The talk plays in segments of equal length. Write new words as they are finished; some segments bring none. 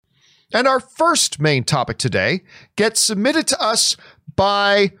And our first main topic today gets submitted to us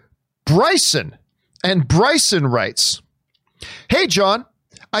by Bryson. And Bryson writes, "Hey, John,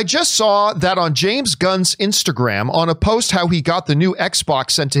 I just saw that on James Gunn's Instagram on a post how he got the new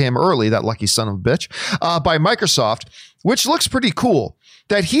Xbox sent to him early, that lucky son of a bitch, by Microsoft, which looks pretty cool,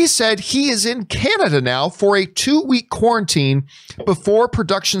 that he said he is in Canada now for a 2-week quarantine before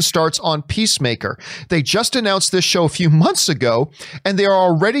production starts on Peacemaker. They just announced this show a few months ago, and they are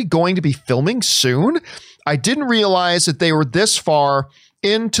already going to be filming soon. I didn't realize that they were this far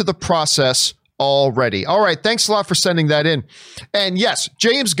into the process already." All right, thanks a lot for sending that in. And yes,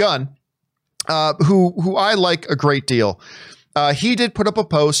 James Gunn, who I like a great deal, he did put up a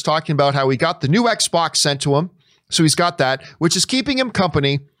post talking about how he got the new Xbox sent to him. So he's got that, which is keeping him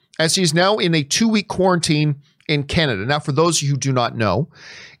company as he's now in a 2-week quarantine in Canada. Now, for those of you who do not know,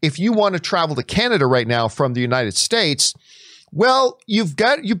 if you want to travel to Canada right now from the United States, well, you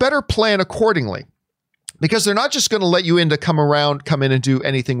better plan accordingly. Because they're not just going to let you in to come in and do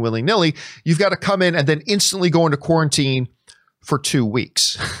anything willy-nilly. You've got to come in and then instantly go into quarantine for 2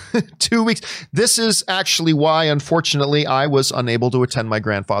 weeks. 2 weeks. This is actually why, unfortunately, I was unable to attend my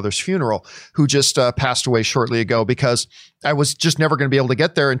grandfather's funeral, who just passed away shortly ago, because I was just never going to be able to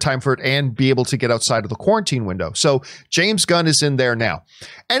get there in time for it and be able to get outside of the quarantine window. So James Gunn is in there now.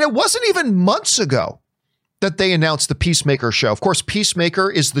 And it wasn't even months ago that they announced the Peacemaker show. Of course, Peacemaker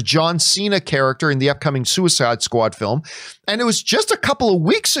is the John Cena character in the upcoming Suicide Squad film. And it was just a couple of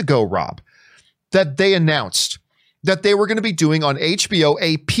weeks ago, Rob, that they announced that they were going to be doing on HBO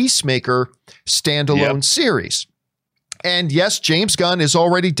a Peacemaker standalone series. And yes, James Gunn is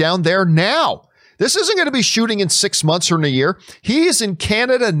already down there now. This isn't going to be shooting in 6 months or in a year. He is in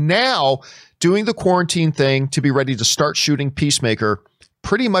Canada now doing the quarantine thing to be ready to start shooting Peacemaker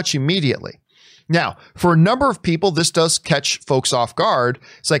pretty much immediately. Now, for a number of people, this does catch folks off guard.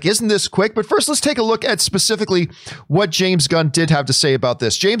 It's like, isn't this quick? But first, let's take a look at specifically what James Gunn did have to say about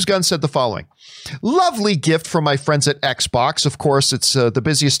this. James Gunn said the following: "Lovely gift from my friends at Xbox. Of course, it's the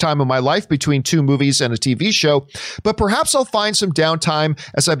busiest time of my life between 2 movies and a TV show, but perhaps I'll find some downtime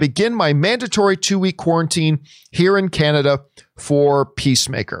as I begin my mandatory 2-week quarantine here in Canada for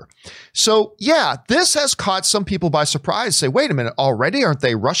Peacemaker." So yeah, this has caught some people by surprise. Say, wait a minute, already? Aren't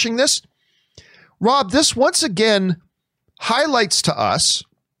they rushing this? Rob, this once again highlights to us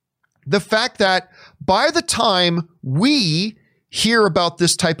the fact that by the time we hear about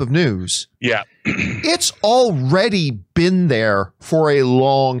this type of news, it's already been there for a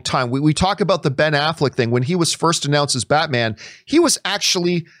long time. We talk about the Ben Affleck thing. When he was first announced as Batman, he was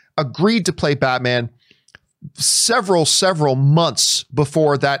actually agreed to play Batman several months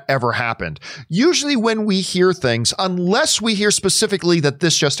before that ever happened. Usually when we hear things, unless we hear specifically that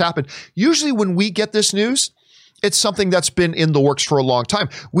this just happened, usually when we get this news, it's something that's been in the works for a long time.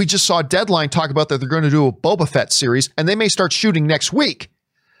 We just saw Deadline talk about that they're going to do a Boba Fett series, and they may start shooting next week.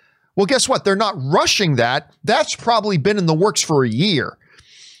 Well, guess what? They're not rushing that. That's probably been in the works for a year.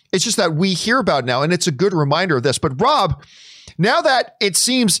 It's just that we hear about it now, and it's a good reminder of this. But Rob, now that it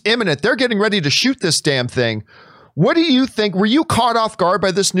seems imminent, they're getting ready to shoot this damn thing. What do you think? Were you caught off guard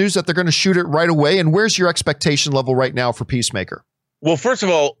by this news that they're going to shoot it right away? And where's your expectation level right now for Peacemaker? Well, first of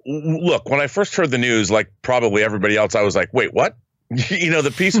all, look, when I first heard the news, like probably everybody else, I was like, wait, what?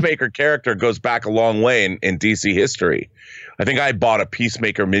 The Peacemaker character goes back a long way in DC history. I think I bought a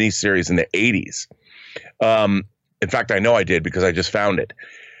Peacemaker miniseries in the 80s. In fact, I know I did because I just found it.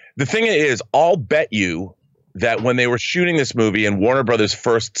 The thing is, I'll bet you that when they were shooting this movie and Warner Brothers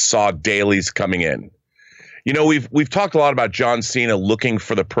first saw dailies coming in, we've talked a lot about John Cena looking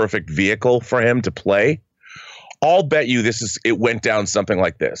for the perfect vehicle for him to play. I'll bet you it went down something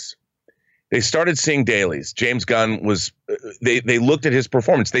like this. They started seeing dailies. James Gunn was, they looked at his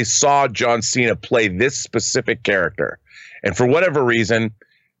performance. They saw John Cena play this specific character. And for whatever reason,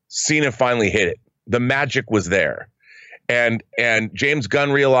 Cena finally hit it. The magic was there. And James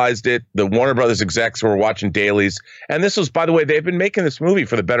Gunn realized it. The Warner Brothers execs were watching dailies. And this was, by the way, they've been making this movie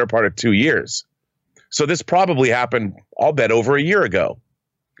for the better part of 2 years. So this probably happened, I'll bet, over a year ago.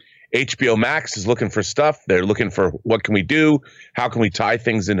 HBO Max is looking for stuff. They're looking for what can we do? How can we tie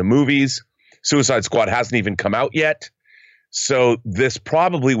things into movies? Suicide Squad hasn't even come out yet. So this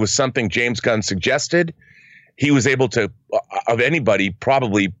probably was something James Gunn suggested. He was able to, of anybody,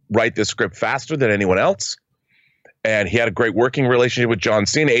 probably write this script faster than anyone else. And he had a great working relationship with John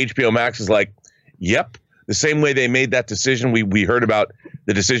Cena. HBO Max is like, yep. The same way they made that decision. We heard about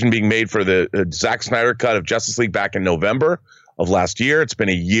the decision being made for the Zack Snyder cut of Justice League back in November of last year. It's been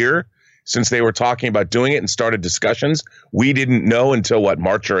a year since they were talking about doing it and started discussions. We didn't know until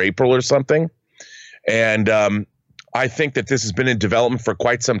March or April or something. And I think that this has been in development for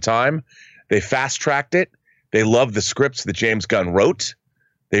quite some time. They fast-tracked it. They love the scripts that James Gunn wrote.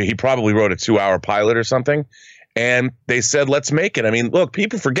 He probably wrote a 2-hour pilot or something. And they said, let's make it. I mean, look,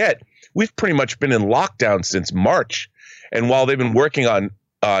 people forget, we've pretty much been in lockdown since March. And while they've been working on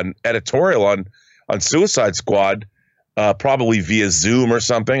editorial on Suicide Squad, probably via Zoom or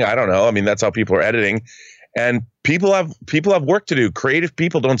something, I don't know. I mean, that's how people are editing. And people have work to do. Creative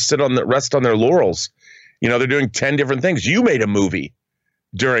people don't rest on their laurels. You know, they're doing 10 different things. You made a movie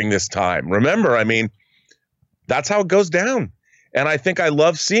during this time. Remember, I mean, that's how it goes down. And I think I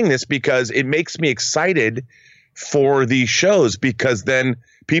love seeing this because it makes me excited for these shows, because then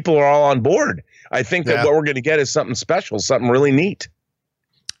people are all on board. I think that what we're going to get is something special, something really neat.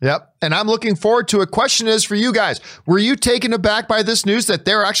 Yep. And I'm looking forward to it. Question is for you guys. Were you taken aback by this news that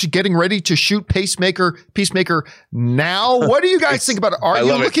they're actually getting ready to shoot Peacemaker now? What do you guys think about it? Are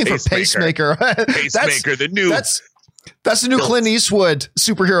you looking for Pacemaker? Pacemaker, the new... That's the new Clint Eastwood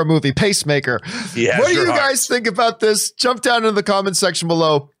superhero movie, Pacemaker. What do you guys think about this? Jump down in the comment section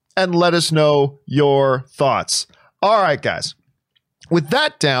below and let us know your thoughts. All right, guys. With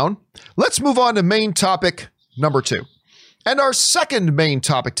that down, let's move on to main topic number 2. And our second main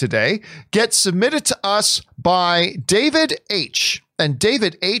topic today gets submitted to us by David H. And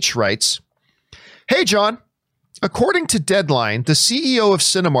David H. writes, "Hey, John. According to Deadline, the CEO of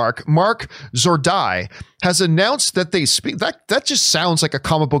Cinemark, Mark Zordai, has announced that they speak. That just sounds like a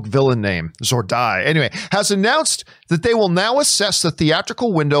comic book villain name, Zordai. Anyway, has announced that they will now assess the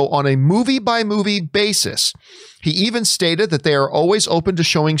theatrical window on a movie-by-movie basis. He even stated that they are always open to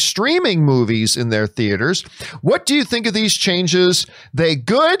showing streaming movies in their theaters. What do you think of these changes? They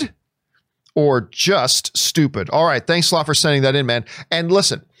good or just stupid?" All right, thanks a lot for sending that in, man. And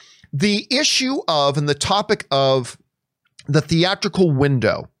listen, the issue of and the topic of the theatrical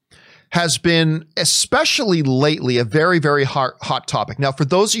window has been, especially lately, a very, very hot topic. Now, for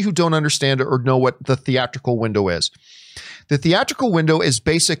those of you who don't understand or know what the theatrical window is, the theatrical window is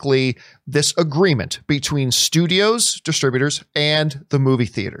basically this agreement between studios, distributors, and the movie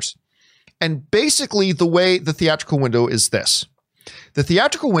theaters. And basically, the way the theatrical window is this. The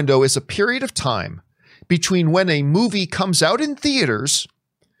theatrical window is a period of time between when a movie comes out in theaters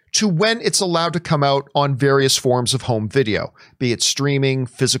to when it's allowed to come out on various forms of home video, be it streaming,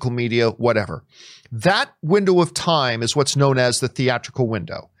 physical media, whatever. That window of time is what's known as the theatrical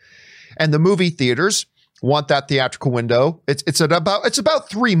window. And the movie theaters want that theatrical window. It's about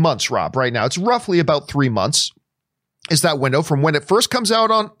 3 months, Rob, right now. It's roughly about 3 months is that window from when it first comes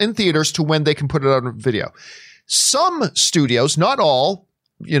out in theaters to when they can put it out on video. Some studios, not all,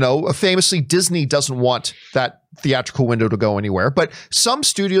 famously Disney doesn't want that theatrical window to go anywhere, but some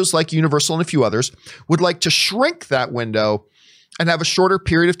studios like Universal and a few others would like to shrink that window and have a shorter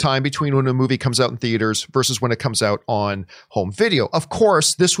period of time between when a movie comes out in theaters versus when it comes out on home video. Of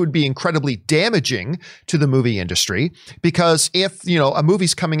course, this would be incredibly damaging to the movie industry because if, a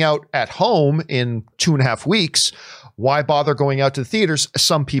movie's coming out at home in 2.5 weeks, why bother going out to the theaters?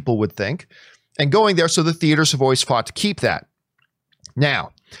 Some people would think, and going there. So the theaters have always fought to keep that.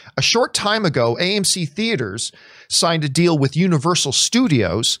 Now, a short time ago, AMC Theaters signed a deal with Universal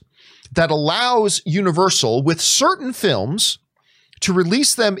Studios that allows Universal, with certain films, to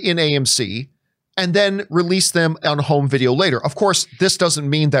release them in AMC and then release them on home video later. Of course, this doesn't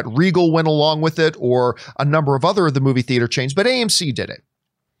mean that Regal went along with it or a number of other of the movie theater chains, but AMC did it.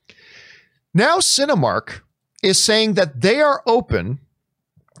 Now, Cinemark is saying that they are open.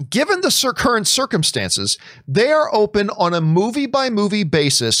 Given the current circumstances, they are open on a movie-by-movie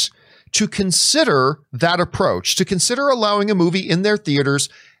basis to consider that approach, to consider allowing a movie in their theaters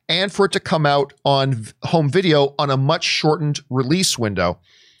and for it to come out on home video on a much shortened release window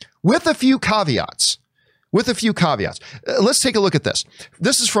with a few caveats. Let's take a look at this.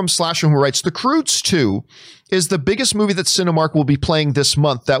 This is from Slasher, who writes, "The Croods 2 is the biggest movie that Cinemark will be playing this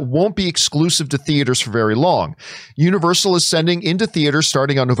month that won't be exclusive to theaters for very long. Universal is sending into theaters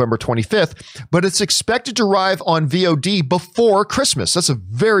starting on November 25th, but it's expected to arrive on VOD before Christmas." That's a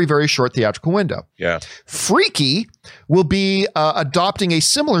very, very short theatrical window. Yeah. Freaky will be adopting a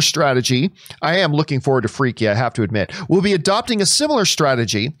similar strategy. I am looking forward to Freaky, I have to admit. We'll be adopting a similar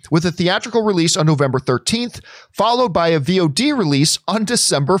strategy with a theatrical release on November 13th, followed by a VOD release on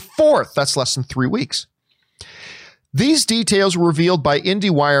December 4th. That's less than 3 weeks. These details were revealed by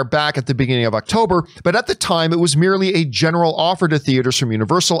IndieWire back at the beginning of October, but at the time it was merely a general offer to theaters from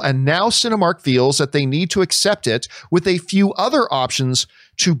Universal, and now Cinemark feels that they need to accept it with a few other options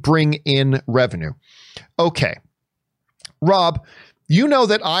to bring in revenue. Okay. Rob, you know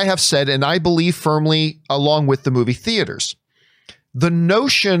that I have said, and I believe firmly along with the movie theaters, the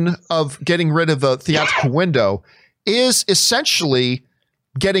notion of getting rid of the theatrical window is essentially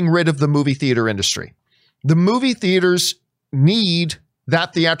getting rid of the movie theater industry. The movie theaters need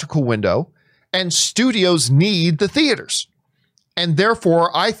that theatrical window, and studios need the theaters. And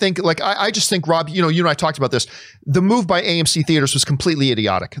therefore, I think, I just think, Rob, you and I talked about this. The move by AMC Theaters was completely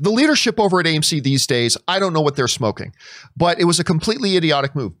idiotic. The leadership over at AMC these days, I don't know what they're smoking, but it was a completely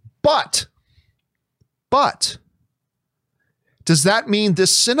idiotic move. But, does that mean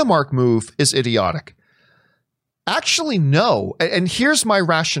this Cinemark move is idiotic? Actually, no. And here's my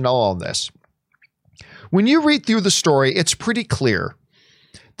rationale on this. When you read through the story, it's pretty clear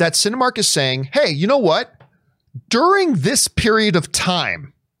that Cinemark is saying, hey, you know what? During this period of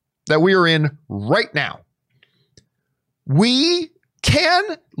time that we are in right now, we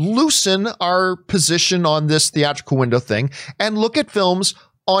can loosen our position on this theatrical window thing and look at films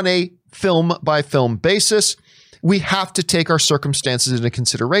on a film by film basis. We have to take our circumstances into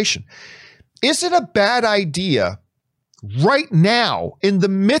consideration. Is it a bad idea right now, in the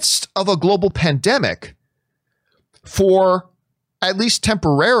midst of a global pandemic, for at least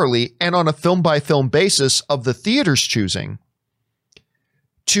temporarily and on a film by film basis of the theater's choosing,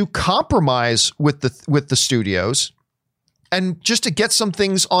 to compromise with the studios and just to get some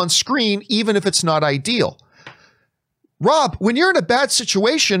things on screen, even if it's not ideal? Rob, when you're in a bad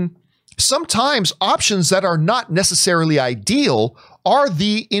situation, sometimes options that are not necessarily ideal are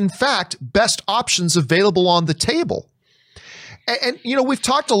the, in fact, best options available on the table. And we've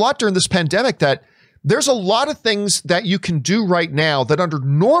talked a lot during this pandemic that there's a lot of things that you can do right now that under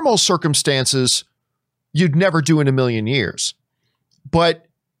normal circumstances, you'd never do in a million years. But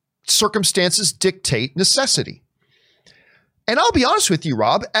circumstances dictate necessity. And I'll be honest with you,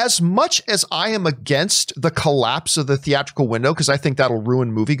 Rob, as much as I am against the collapse of the theatrical window, because I think that'll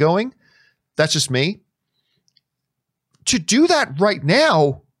ruin moviegoing, that's just me. To do that right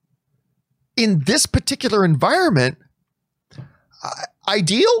now in this particular environment,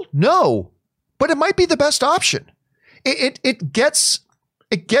 ideal? No. But it might be the best option. It gets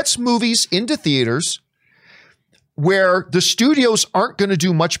movies into theaters where the studios aren't going to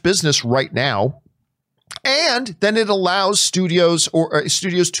do much business right now, and then it allows studios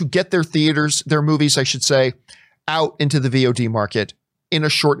to get their movies, I should say, out into the VOD market in a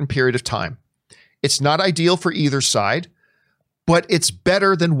shortened period of time. It's not ideal for either side, but it's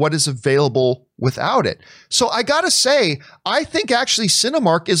better than what is available without it. So I got to say, I think actually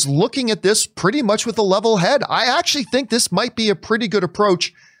Cinemark is looking at this pretty much with a level head. I actually think this might be a pretty good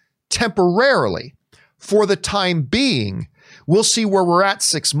approach temporarily. For the time being, we'll see where we're at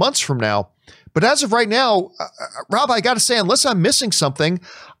 6 months from now. But as of right now, Rob, I got to say, unless I'm missing something,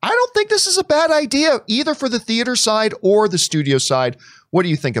 I don't think this is a bad idea, either for the theater side or the studio side. What do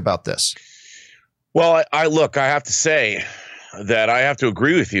you think about this? Well, I have to say that I have to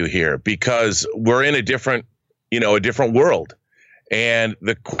agree with you here, because we're in a different world. And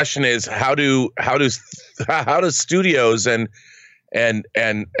the question is, how do studios and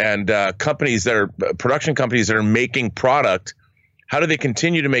companies that are production companies that are making product, how do they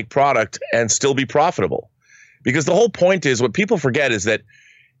continue to make product and still be profitable? Because the whole point is, what people forget is that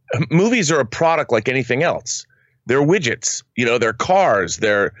movies are a product like anything else. They're widgets, they're cars,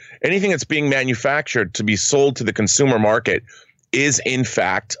 they're anything that's being manufactured to be sold to the consumer market is in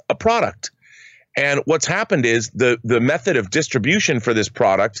fact a product. And what's happened is the method of distribution for this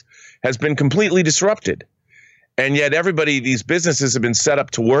product has been completely disrupted. And yet these businesses have been set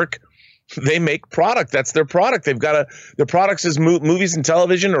up to work. They make product. That's their product. their products is movies and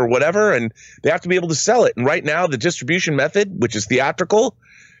television or whatever, and they have to be able to sell it. And right now, the distribution method, which is theatrical,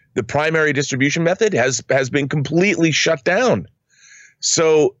 the primary distribution method has been completely shut down.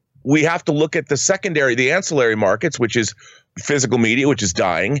 So we have to look at the ancillary markets, which is physical media, which is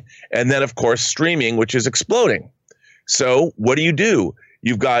dying, and then, of course, streaming, which is exploding. So what do?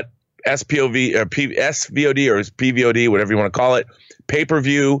 You've got SVOD or PVOD, whatever you want to call it.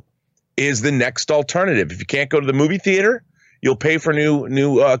 Pay-per-view is the next alternative. If you can't go to the movie theater, you'll pay for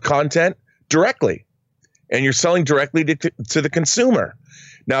new content directly, and you're selling directly to the consumer.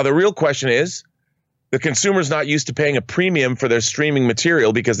 Now, the real question is, the consumer's not used to paying a premium for their streaming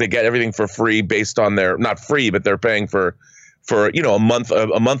material because they get everything for free based on their, not free, but they're paying for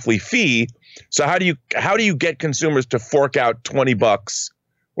a monthly fee. So how do you get consumers to fork out $20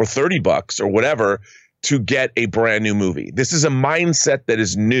 or $30 or whatever to get a brand new movie? This is a mindset that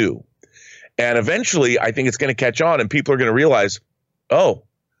is new. And eventually, I think it's going to catch on, and people are going to realize, oh,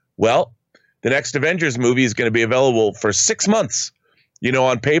 well, the next Avengers movie is going to be available for 6 months,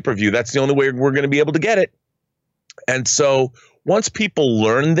 on pay-per-view. That's the only way we're going to be able to get it. And so once people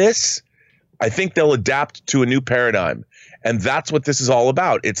learn this, I think they'll adapt to a new paradigm. And that's what this is all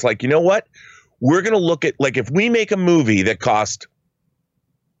about. It's like, you know what? we're going to look at, like, if we make a movie that cost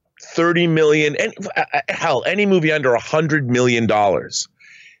 30 million, and hell, any movie under $100 million,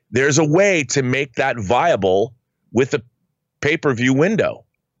 there's a way to make that viable with a pay-per-view window.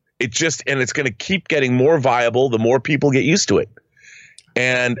 And it's going to keep getting more viable the more people get used to it.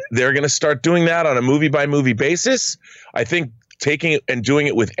 And they're going to start doing that on a movie by movie basis. I think taking it and doing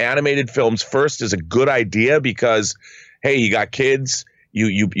it with animated films first is a good idea because, hey, you got kids.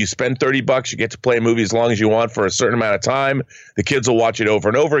 You spend $30, you get to play a movie as long as you want for a certain amount of time. The kids will watch it over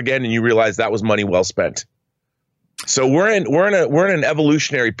and over again, and you realize that was money well spent. So we're in an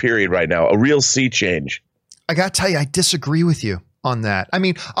evolutionary period right now, a real sea change. I got to tell you, I disagree with you on that. I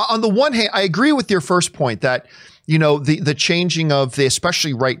mean, on the one hand, I agree with your first point that, you know, the changing of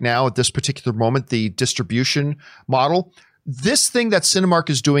especially right now at this particular moment, the distribution model. This thing that Cinemark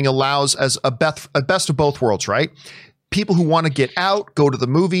is doing allows as a best of both worlds, right? People who want to get out, go to the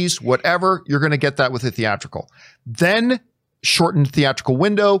movies, whatever, you're going to get that with a theatrical. Then shortened theatrical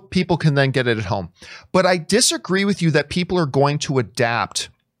window, people can then get it at home. But I disagree with you that people are going to adapt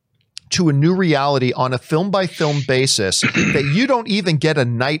to a new reality on a film by film basis that you don't even get a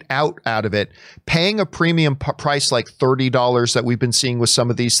night out of it, paying a premium price like $30 that we've been seeing with some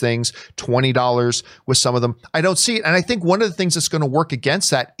of these things, $20 with some of them. I don't see it. And I think one of the things that's going to work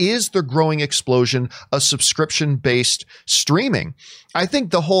against that is the growing explosion of subscription-based streaming. I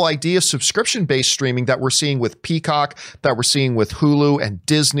think the whole idea of subscription-based streaming that we're seeing with Peacock, that we're seeing with Hulu and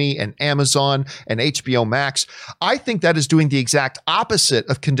Disney and Amazon and HBO Max, I think that is doing the exact opposite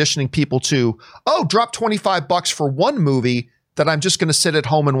of conditioning people to, drop $25 for one movie that I'm just going to sit at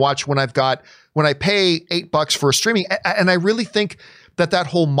home and watch when I pay $8 for a streaming. And I really think that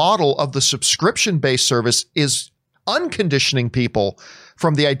whole model of the subscription-based service is unconditioning people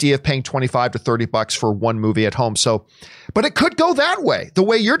from the idea of paying $25 to $30 for one movie at home. So, but it could go that way, the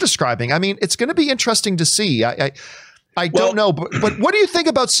way you're describing. I mean, it's going to be interesting to see. I don't know, but what do you think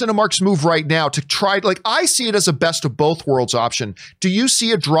about Cinemark's move right now to try, like, I see it as a best of both worlds option. Do you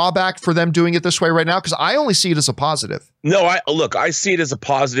see a drawback for them doing it this way right now? Because I only see it as a positive. No, I see it as a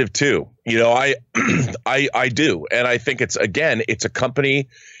positive too. You know, I do. And I think it's a company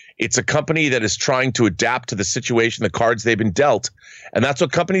that is trying to adapt to the situation, the cards they've been dealt. And that's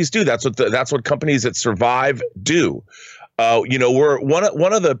what companies do. That's what companies that survive do. You know, we're one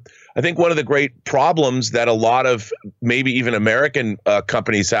of the great problems that a lot of maybe even American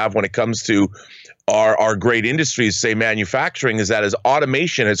companies have when it comes to our great industries, say manufacturing, is that as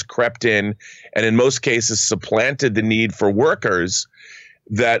automation has crept in and in most cases supplanted the need for workers,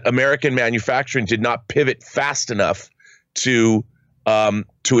 that American manufacturing did not pivot fast enough to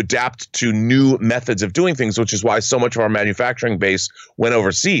adapt to new methods of doing things, which is why so much of our manufacturing base went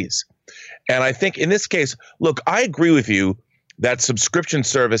overseas. And I think in this case, look, I agree with you that subscription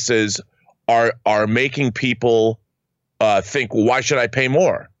services are making people think, well, why should I pay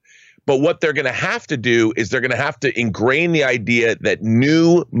more? But what they're going to have to do is they're going to have to ingrain the idea that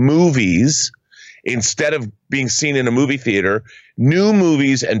new movies, instead of being seen in a movie theater, new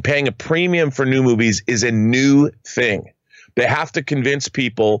movies and paying a premium for new movies is a new thing. They have to convince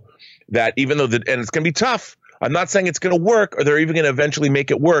people that even though and it's going to be tough. I'm not saying it's going to work or they're even going to eventually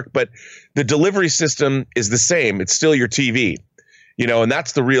make it work, but the delivery system is the same. It's still your TV, you know, and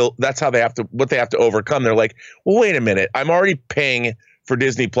that's how what they have to overcome. They're like, well, wait a minute. I'm already paying for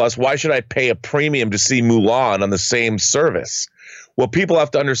Disney Plus. Why should I pay a premium to see Mulan on the same service? Well, people have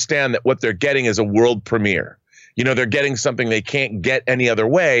to understand that what they're getting is a world premiere. You know, they're getting something they can't get any other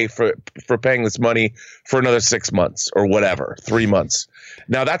way for paying this money for another 6 months or whatever, 3 months.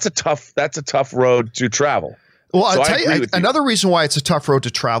 Now that's a tough road to travel. Well, I'll tell you another reason why it's a tough road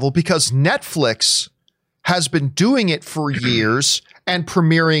to travel, because Netflix has been doing it for years and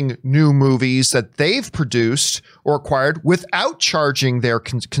premiering new movies that they've produced or acquired without charging their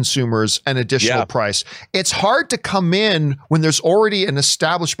consumers an additional price. It's hard to come in when there's already an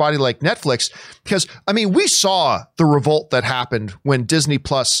established body like Netflix, because, I mean, we saw the revolt that happened when Disney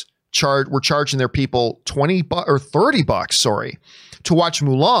Plus were charging their people $20 or $30, to watch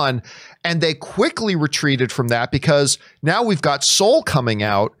Mulan. And they quickly retreated from that because now we've got Soul coming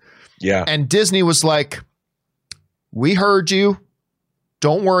out. Yeah. And Disney was like, we heard you.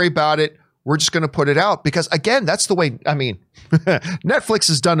 Don't worry about it. We're just going to put it out. Because again, that's the way, I mean, Netflix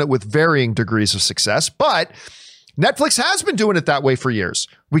has done it with varying degrees of success, but Netflix has been doing it that way for years.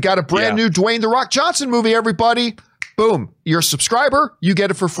 We got a brand new Dwayne "The Rock" Johnson movie, everybody. Boom. You're a subscriber, you get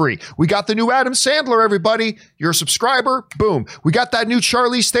it for free. We got the new Adam Sandler, everybody. You're a subscriber, boom. We got that new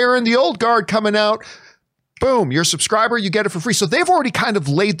Charlize Theron, The Old Guard coming out. Boom, you're a subscriber, you get it for free. So they've already kind of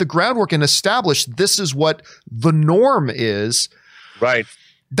laid the groundwork and established this is what the norm is. Right.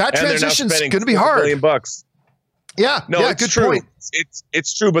 That transition's going to be hard. $1 million. Yeah. No, yeah, it's good true. point.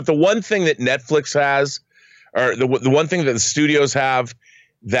 It's true. But the one thing that Netflix has, or the one thing that the studios have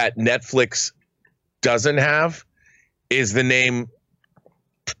that Netflix doesn't have, is the name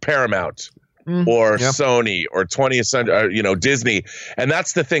Paramount or Sony or 20th Century, or, Disney. And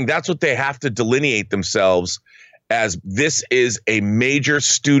that's the thing. That's what they have to delineate themselves as. This is a major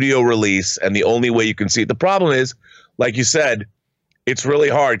studio release, and the only way you can see it. The problem is, like you said, it's really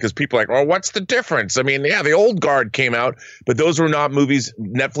hard because people are like, oh, what's the difference? I mean, yeah, the old guard came out, but those were not movies.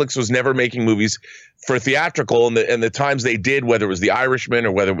 Netflix was never making movies for theatrical, and the times they did, whether it was The Irishman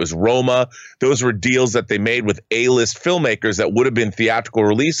or whether it was Roma, those were deals that they made with A-list filmmakers that would have been theatrical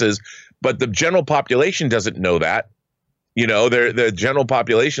releases. But the general population doesn't know that. The general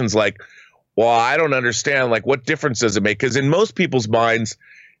population's like, well, I don't understand. Like, what difference does it make? Because in most people's minds,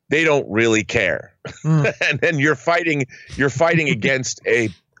 they don't really care. And then you're fighting against a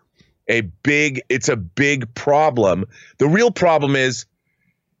big problem. The real problem is,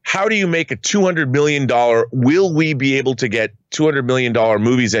 how do you make a $200 million? Will we be able to get $200 million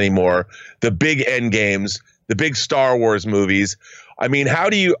movies anymore? The big end games, the big Star Wars movies. I mean, how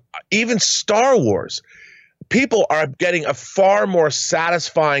do you, even Star Wars, people are getting a far more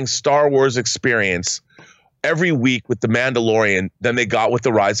satisfying Star Wars experience every week with The Mandalorian than they got with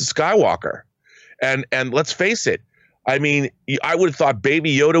The Rise of Skywalker. And let's face it, I mean, I would have thought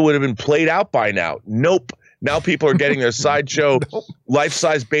Baby Yoda would have been played out by now. Nope. Now people are getting their sideshow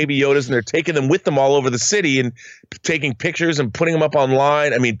life-size Baby Yodas, and they're taking them with them all over the city and taking pictures and putting them up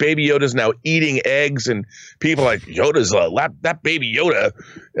online. I mean, Baby Yoda's now eating eggs, and people are like, Yoda's that Baby Yoda.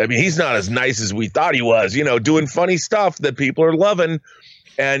 I mean, he's not as nice as we thought he was, doing funny stuff that people are loving.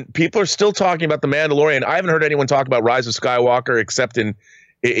 And people are still talking about The Mandalorian. I haven't heard anyone talk about Rise of Skywalker except in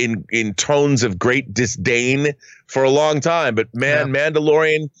tones of great disdain for a long time. But man, yeah.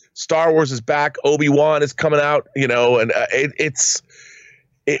 Mandalorian, Star Wars is back. Obi-Wan is coming out, and are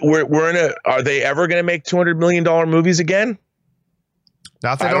they ever going to make $200 million movies again?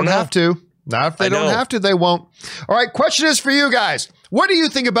 Not if they don't have to. Not if they don't have to, they won't. All right, question is for you guys. What do you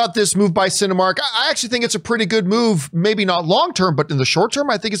think about this move by Cinemark? I actually think it's a pretty good move, maybe not long-term, but in the short term,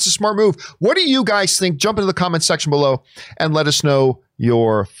 I think it's a smart move. What do you guys think? Jump into the comment section below and let us know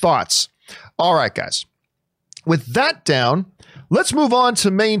your thoughts. All right, guys. With that down, let's move on to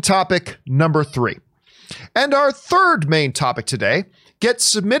main topic number 3. And our third main topic today gets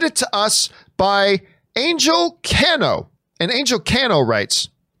submitted to us by Angel Cano. And Angel Cano writes,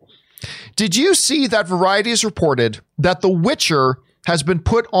 did you see that Variety has reported that The Witcher has been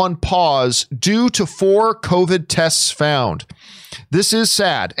put on pause due to 4 COVID tests found? This is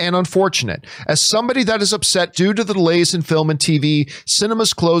sad and unfortunate. As somebody that is upset due to the delays in film and TV,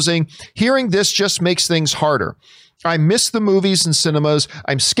 cinemas closing, hearing this just makes things harder. I miss the movies and cinemas.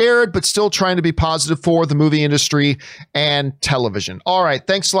 I'm scared, but still trying to be positive for the movie industry and television. All right.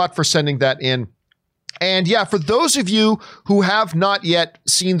 Thanks a lot for sending that in. And yeah, for those of you who have not yet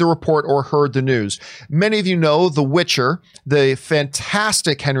seen the report or heard the news, many of you know The Witcher, the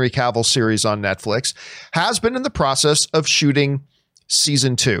fantastic Henry Cavill series on Netflix, has been in the process of shooting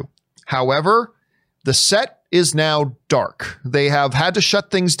season 2. However, the set is now dark. They have had to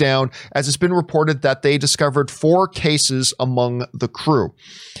shut things down as it's been reported that they discovered 4 cases among the crew.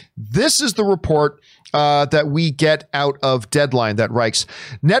 This is the report that we get out of Deadline that writes,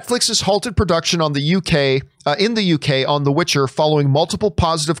 Netflix has halted production on the UK, in the UK on The Witcher following multiple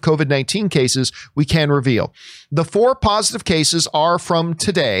positive COVID-19 cases we can reveal. The 4 positive cases are from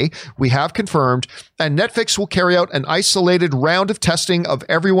today, we have confirmed, and Netflix will carry out an isolated round of testing of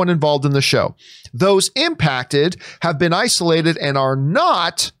everyone involved in the show. Those impacted have been isolated and are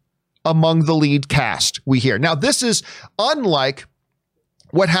not among the lead cast, we hear. Now, this is unlike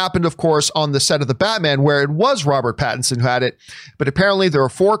what happened, of course, on the set of The Batman, where it was Robert Pattinson who had it. But apparently there are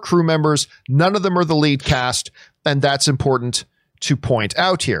 4 crew members. None of them are the lead cast. And that's important to point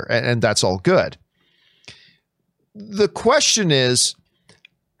out here. And that's all good. The question is,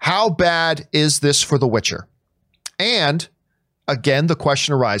 how bad is this for The Witcher? And again, the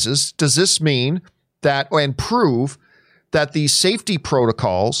question arises, does this mean that, and prove that these safety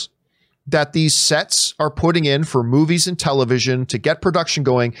protocols that these sets are putting in for movies and television to get production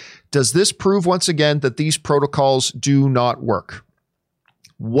going, does this prove once again that these protocols do not work?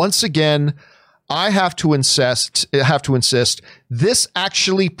 Once again, I have to insist, this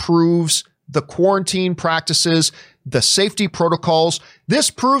actually proves the quarantine practices, the safety protocols.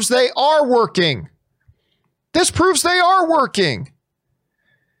 This proves they are working. This proves they are working.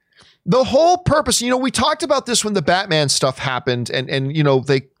 The whole purpose, we talked about this when the Batman stuff happened and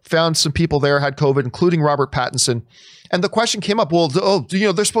they found some people there had COVID, including Robert Pattinson. And the question came up, well,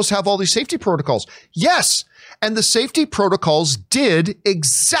 they're supposed to have all these safety protocols. Yes. And the safety protocols did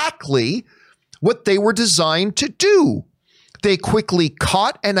exactly what they were designed to do. They quickly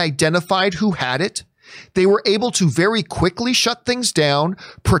caught and identified who had it. They were able to very quickly shut things down,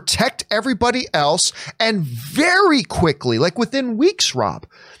 protect everybody else, and very quickly, like within weeks, Rob,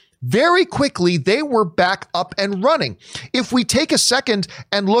 very quickly, they were back up and running. If we take a second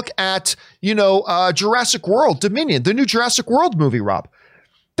and look at, Jurassic World Dominion, the new Jurassic World movie, Rob,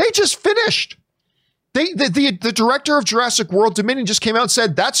 they just finished. The director of Jurassic World Dominion just came out and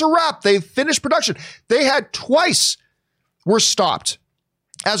said, that's a wrap. They finished production. They had twice were stopped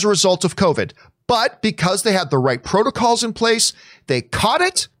as a result of COVID. But because they had the right protocols in place, they caught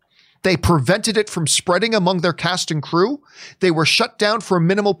it. They prevented it from spreading among their cast and crew. They were shut down for a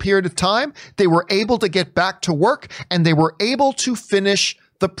minimal period of time. They were able to get back to work and they were able to finish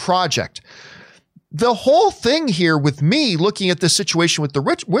the project. The whole thing here with me looking at this situation with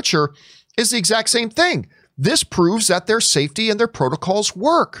The Witcher is the exact same thing. This proves that their safety and their protocols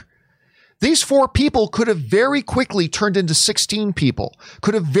work. These 4 people could have very quickly turned into 16 people,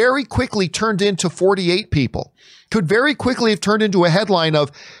 could have very quickly turned into 48 people, could very quickly have turned into a headline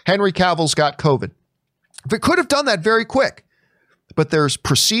of Henry Cavill's got COVID. It could have done that very quick. But there's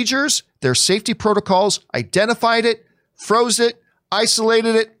procedures, there's safety protocols, identified it, froze it,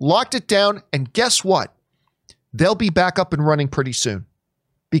 isolated it, locked it down, and guess what? They'll be back up and running pretty soon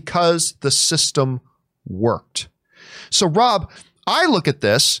because the system worked. So, Rob, I look at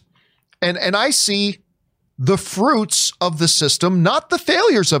this and I see the fruits of the system, not the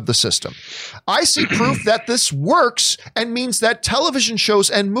failures of the system. I see proof that this works and means that television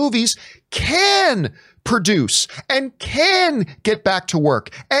shows and movies can produce and can get back to work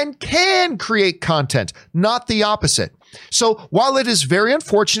and can create content, not the opposite. So while it is very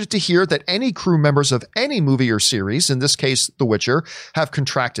unfortunate to hear that any crew members of any movie or series, in this case, The Witcher, have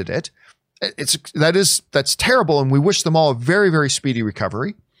contracted it, that's terrible. And we wish them all a very, very speedy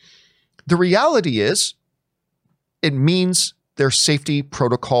recovery. The reality is it means their safety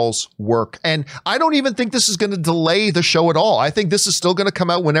protocols work. And I don't even think this is going to delay the show at all. I think this is still going to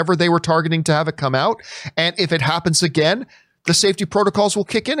come out whenever they were targeting to have it come out. And if it happens again, the safety protocols will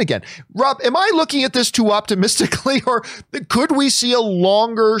kick in again. Rob, am I looking at this too optimistically, or could we see a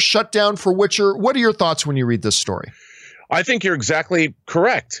longer shutdown for Witcher? What are your thoughts when you read this story? I think you're exactly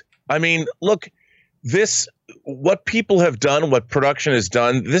correct. I mean, look, what people have done, what production has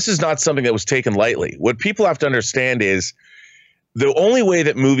done, this is not something that was taken lightly. What people have to understand is the only way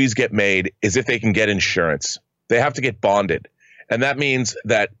that movies get made is if they can get insurance. They have to get bonded. And that means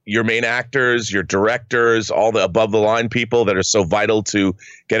that your main actors, your directors, all the above the line people that are so vital to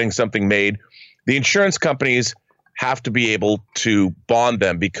getting something made, the insurance companies have to be able to bond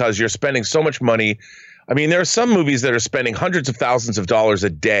them because you're spending so much money. I mean, there are some movies that are spending hundreds of thousands of dollars a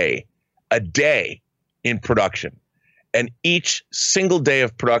day in production. And each single day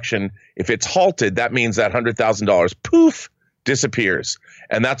of production, if it's halted, that means that $100,000 poof disappears.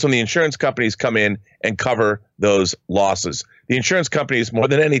 And that's when the insurance companies come in and cover those losses. The insurance companies, more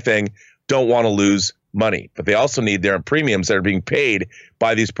than anything, don't want to lose money, but they also need their premiums that are being paid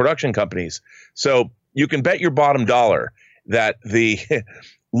by these production companies. So you can bet your bottom dollar that the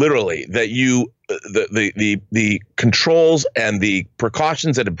controls and the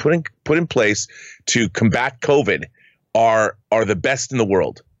precautions that have put in place to combat COVID are the best in the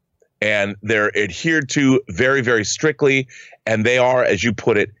world. And they're adhered to very, very strictly. And they are, as you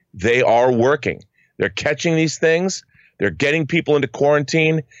put it, they are working. They're catching these things. They're getting people into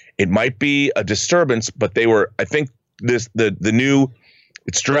quarantine. It might be a disturbance, but I think the new,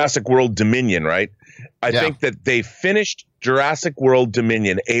 it's Jurassic World Dominion, right? I think that they finished Jurassic World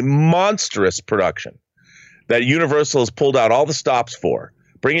Dominion, a monstrous production that Universal has pulled out all the stops for,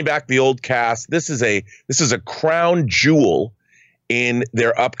 bringing back the old cast. This is a crown jewel in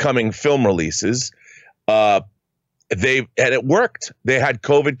their upcoming film releases. And it worked. They had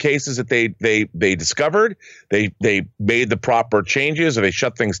COVID cases that they discovered. They made the proper changes, or they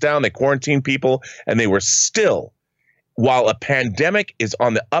shut things down. They quarantined people, and they were still, while a pandemic is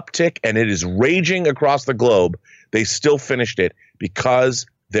on the uptick and it is raging across the globe, they still finished it because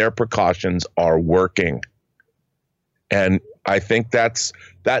their precautions are working. And I think that's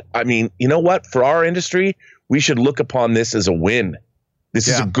that. I mean, you know what? For our industry, we should look upon this as a win. This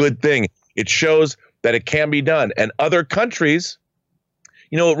is a good thing. It shows that it can be done. And other countries,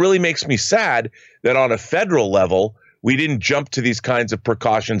 it really makes me sad that on a federal level, we didn't jump to these kinds of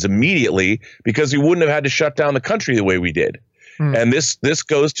precautions immediately, because we wouldn't have had to shut down the country the way we did. And this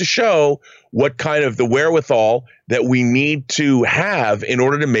goes to show what kind of the wherewithal that we need to have in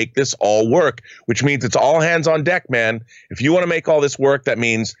order to make this all work, which means it's all hands on deck, man. If you want to make all this work, that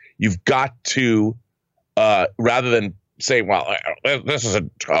means you've got to, rather than say, well, this is a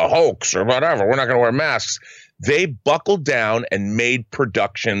hoax or whatever, we're not going to wear masks. They buckled down and made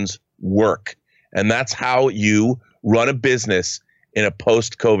productions work. And that's how you run a business in a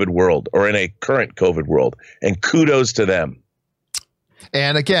post-COVID world or in a current COVID world. And kudos to them.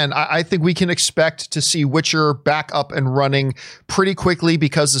 And again, I think we can expect to see Witcher back up and running pretty quickly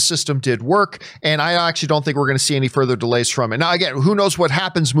because the system did work. And I actually don't think we're going to see any further delays from it. Now, again, who knows what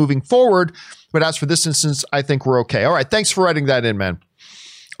happens moving forward? But as for this instance, I think we're okay. All right. Thanks for writing that in, man.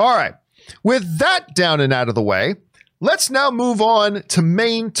 All right. With that down and out of the way, let's now move on to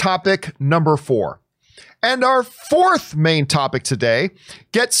main topic number 4. And our fourth main topic today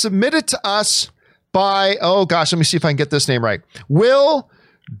gets submitted to us by, oh gosh, let me see if I can get this name right. Will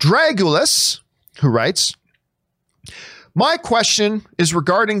Dragulus, who writes, my question is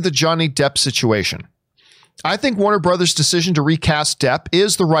regarding the Johnny Depp situation. I think Warner Brothers' decision to recast Depp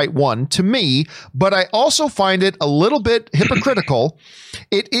is the right one to me, but I also find it a little bit hypocritical.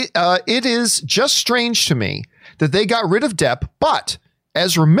 It is just strange to me that they got rid of Depp, but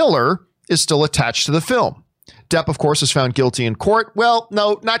Ezra Miller is still attached to the film. Depp, of course, is found guilty in court. Well,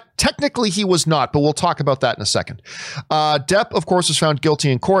 no, not technically he was not, but we'll talk about that in a second. Depp, of course, was found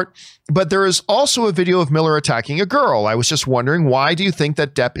guilty in court, but there is also a video of Miller attacking a girl. I was just wondering, why do you think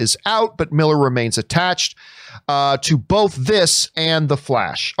that Depp is out, but Miller remains attached to both this and The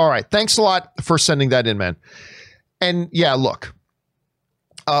Flash? All right, thanks a lot for sending that in, man. And yeah, look,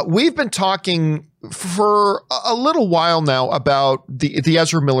 we've been talking for a little while now about the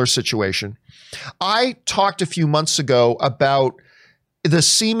Ezra Miller situation. I talked a few months ago about the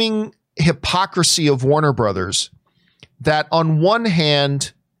seeming hypocrisy of Warner Brothers, that on one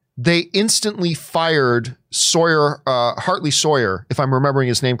hand, they instantly fired Sawyer, Hartley Sawyer, if I'm remembering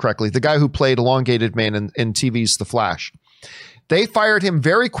his name correctly, the guy who played Elongated Man in TV's The Flash. They fired him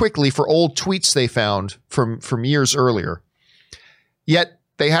very quickly for old tweets they found from years earlier. Yet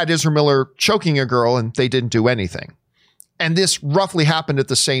they had Ezra Miller choking a girl and they didn't do anything. And this roughly happened at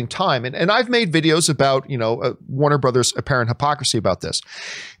the same time. And I've made videos about, Warner Brothers' apparent hypocrisy about this.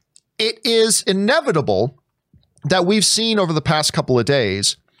 It is inevitable that we've seen over the past couple of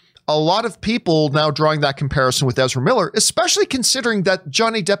days a lot of people now drawing that comparison with Ezra Miller, especially considering that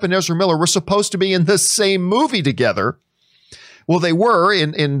Johnny Depp and Ezra Miller were supposed to be in the same movie together. Well, they were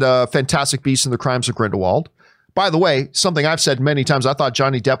in Fantastic Beasts and the Crimes of Grindelwald. By the way, something I've said many times, I thought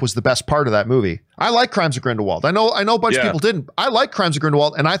Johnny Depp was the best part of that movie. I like Crimes of Grindelwald. I know a bunch of people didn't. I like Crimes of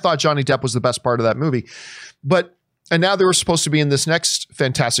Grindelwald, and I thought Johnny Depp was the best part of that movie. And now they were supposed to be in this next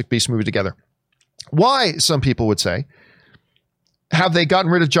Fantastic Beasts movie together. Why, some people would say, have they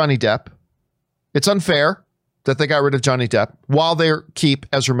gotten rid of Johnny Depp? It's unfair that they got rid of Johnny Depp while they keep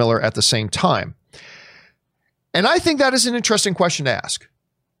Ezra Miller at the same time. And I think that is an interesting question to ask.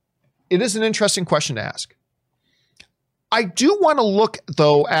 It is an interesting question to ask. I do want to look,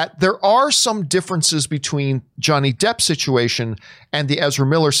 though, at there are some differences between Johnny Depp's situation and the Ezra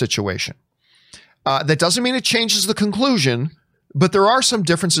Miller situation. That doesn't mean it changes the conclusion, but there are some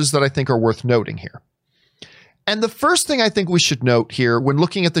differences that I think are worth noting here. And the first thing I think we should note here when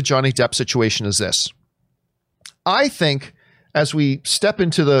looking at the Johnny Depp situation is this. I think, as we step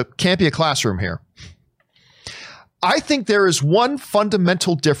into the Campia classroom here, I think there is one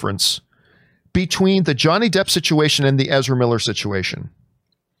fundamental difference between the Johnny Depp situation and the Ezra Miller situation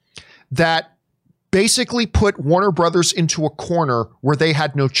that basically put Warner Brothers into a corner where they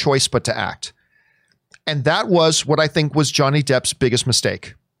had no choice but to act. And that was what I think was Johnny Depp's biggest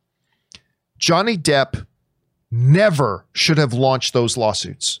mistake. Johnny Depp never should have launched those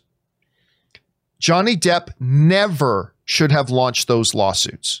lawsuits. Johnny Depp never should have launched those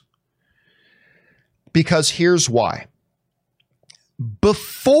lawsuits. Because here's why.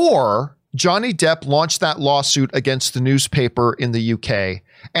 Before Johnny Depp launched that lawsuit against the newspaper in the UK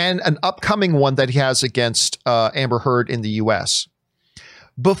and an upcoming one that he has against Amber Heard in the US.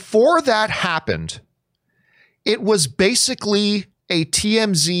 Before that happened, it was basically a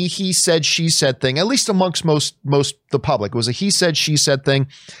TMZ he said, she said thing, at least amongst most the public. It was a he said, she said thing.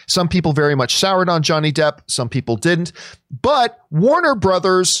 Some people very much soured on Johnny Depp. Some people didn't. But Warner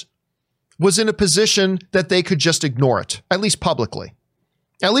Brothers was in a position that they could just ignore it, at least publicly.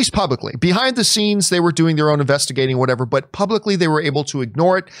 At least publicly. Behind the scenes, they were doing their own investigating, whatever, but publicly they were able to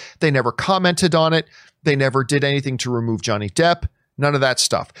ignore it. They never commented on it. They never did anything to remove Johnny Depp. None of that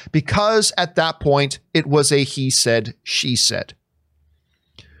stuff. Because at that point, it was a he said, she said.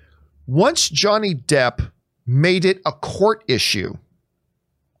 Once Johnny Depp made it a court issue.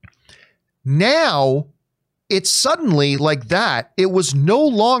 Now, it's suddenly like that. It was no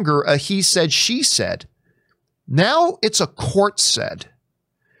longer a he said, she said. Now it's a court said.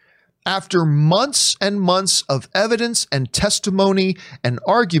 After months and months of evidence and testimony and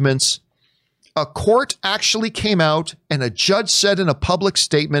arguments, a court actually came out and a judge said in a public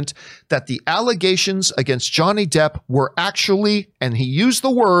statement that the allegations against Johnny Depp were actually, and he used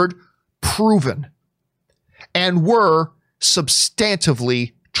the word, proven and were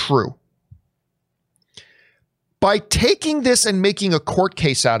substantively true. By taking this and making a court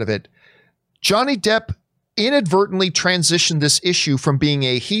case out of it, Johnny Depp inadvertently transitioned this issue from being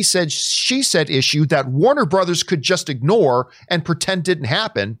a he said, she said issue that Warner Brothers could just ignore and pretend didn't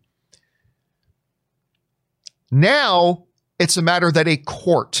happen. Now it's a matter that a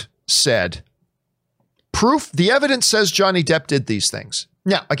court said. Proof, the evidence says Johnny Depp did these things.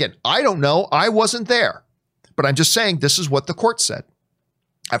 Now, again, I don't know. I wasn't there. But I'm just saying this is what the court said.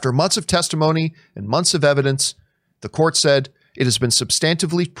 After months of testimony and months of evidence, the court said it has been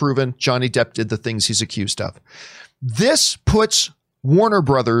substantively proven Johnny Depp did the things he's accused of. This puts Warner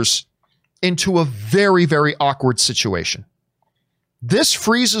Brothers into a very, very awkward situation. This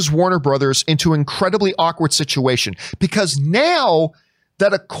freezes Warner Brothers into an incredibly awkward situation because now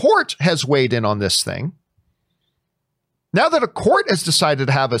that a court has weighed in on this thing, now that a court has decided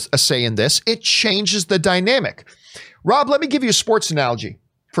to have a say in this, it changes the dynamic. Rob, let me give you a sports analogy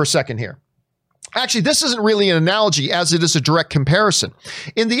for a second here. Actually, this isn't really an analogy as it is a direct comparison.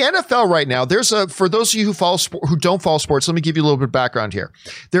 In the NFL right now, for those of you who don't follow sports, let me give you a little bit of background here.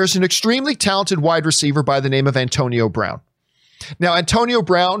 There's an extremely talented wide receiver by the name of Antonio Brown. Now, Antonio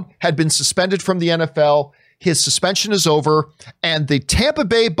Brown had been suspended from the NFL. His suspension is over, and the Tampa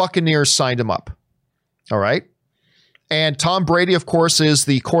Bay Buccaneers signed him up. All right. And Tom Brady, of course, is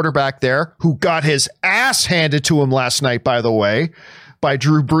the quarterback there who got his ass handed to him last night, by the way, by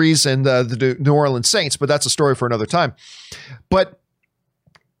Drew Brees and the New Orleans Saints, but that's a story for another time. But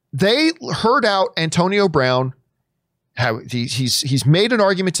they heard out Antonio Brown. How he's made an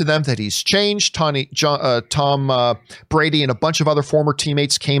argument to them that he's changed. Tom Brady and a bunch of other former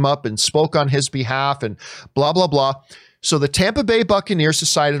teammates came up and spoke on his behalf and blah, blah, blah. So the Tampa Bay Buccaneers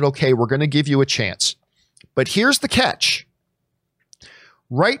decided, okay, we're going to give you a chance. But here's the catch.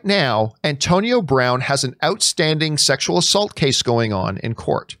 Right now, Antonio Brown has an outstanding sexual assault case going on in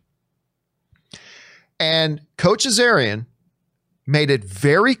court. And Coach Azarian made it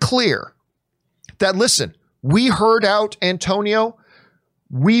very clear that, listen, we heard out Antonio.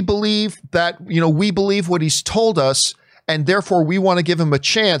 We believe that, we believe what he's told us, and therefore we want to give him a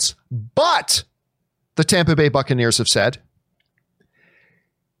chance. But the Tampa Bay Buccaneers have said,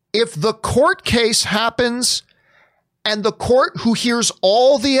 if the court case happens and the court who hears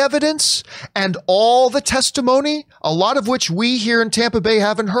all the evidence and all the testimony, a lot of which we here in Tampa Bay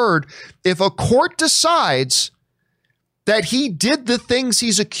haven't heard, if a court decides that he did the things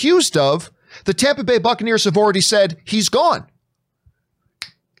he's accused of, the Tampa Bay Buccaneers have already said he's gone.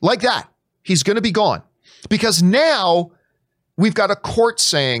 Like that. He's going to be gone. Because now we've got a court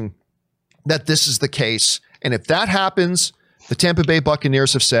saying that this is the case. And if that happens, the Tampa Bay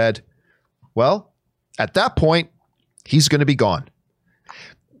Buccaneers have said, well, at that point, he's going to be gone.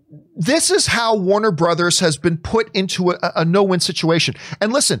 This is how Warner Brothers has been put into a no-win situation.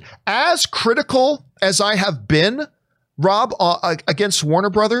 And listen, as critical as I have been, Rob, against Warner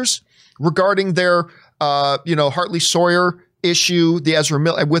Brothers regarding their, Hartley Sawyer issue, the Ezra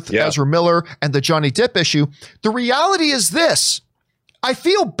Miller and the Johnny Depp issue, the reality is this. I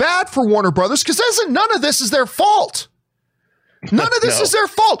feel bad for Warner Brothers because none of this is their fault. None of this is their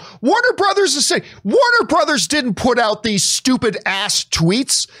fault. Warner Brothers is saying, Warner Brothers didn't put out these stupid ass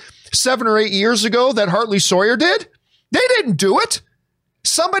tweets 7 or 8 years ago that Hartley Sawyer did. They didn't do it.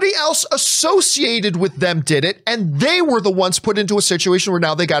 Somebody else associated with them did it, and they were the ones put into a situation where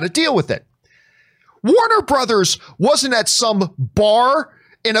now they got to deal with it. Warner Brothers wasn't at some bar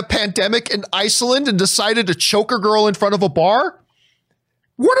in a pandemic in Iceland and decided to choke a girl in front of a bar.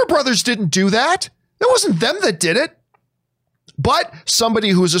 Warner Brothers didn't do that. It wasn't them that did it. But somebody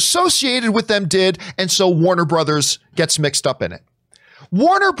who is associated with them did, and so Warner Brothers gets mixed up in it.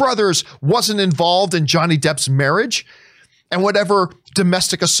 Warner Brothers wasn't involved in Johnny Depp's marriage and whatever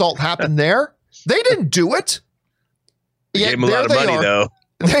domestic assault happened there. They didn't do it. They gave him a lot of money, though.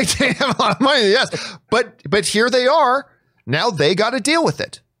 They gave him a lot of money, yes. But here they are. Now they got to deal with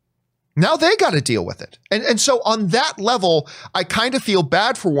it. And so on that level, I kind of feel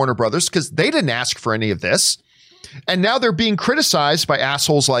bad for Warner Brothers because they didn't ask for any of this. And now they're being criticized by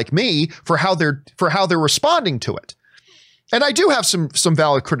assholes like me for how they're responding to it. And I do have some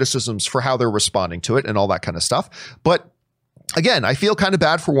valid criticisms for how they're responding to it and all that kind of stuff. But again, I feel kind of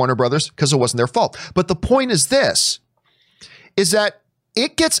bad for Warner Brothers because it wasn't their fault. But the point is this, is that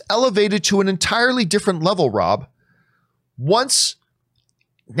it gets elevated to an entirely different level, Rob, once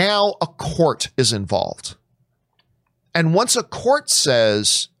now a court is involved. And once a court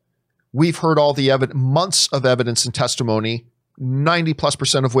says, we've heard all the months of evidence and testimony,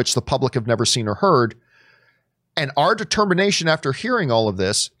 90+% of which the public have never seen or heard, and our determination after hearing all of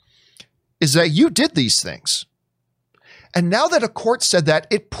this is that you did these things. And now that a court said that,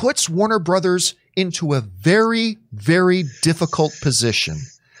 it puts Warner Brothers into a very, very difficult position.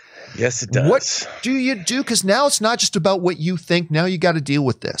 Yes, it does. What do you do? Because now it's not just about what you think. Now you got to deal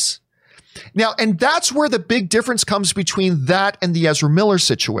with this. Now, and that's where the big difference comes between that and the Ezra Miller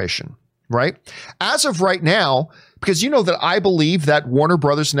situation, right? As of right now, because you know that I believe that Warner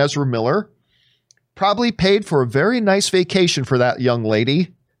Brothers and Ezra Miller probably paid for a very nice vacation for that young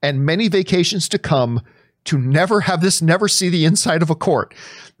lady and many vacations to come to never see the inside of a court.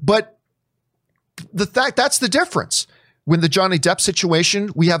 But that's the difference. When the Johnny Depp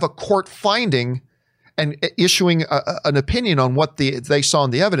situation, we have a court finding and issuing an opinion on what they saw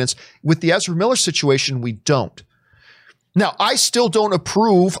in the evidence. With the Ezra Miller situation, we don't. Now, I still don't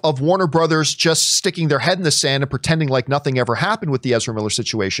approve of Warner Brothers just sticking their head in the sand and pretending like nothing ever happened with the Ezra Miller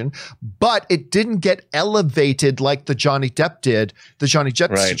situation, but it didn't get elevated like the Johnny Depp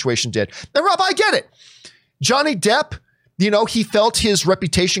situation did. Now, Rob, I get it. Johnny Depp, he felt his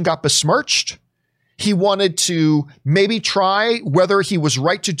reputation got besmirched. He wanted to maybe try whether he was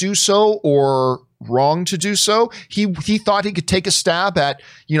right to do so or wrong to do so. He thought he could take a stab at,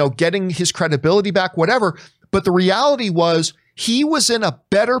 getting his credibility back, whatever. But the reality was he was in a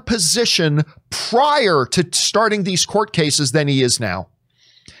better position prior to starting these court cases than he is now.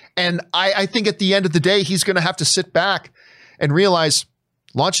 And I think at the end of the day, he's going to have to sit back and realize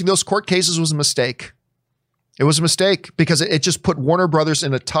launching those court cases was a mistake. It was a mistake because it just put Warner Brothers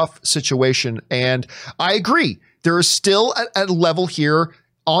in a tough situation. And I agree. There is still a level here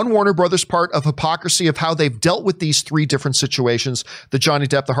on Warner Brothers' part of hypocrisy of how they've dealt with these three different situations, the Johnny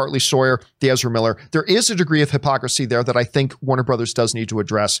Depp, the Hartley Sawyer, the Ezra Miller. There is a degree of hypocrisy there that I think Warner Brothers does need to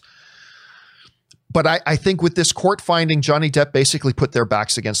address. But I think with this court finding, Johnny Depp basically put their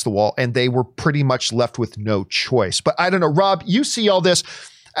backs against the wall and they were pretty much left with no choice. But I don't know, Rob, you see all this.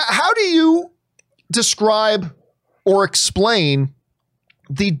 How do you describe or explain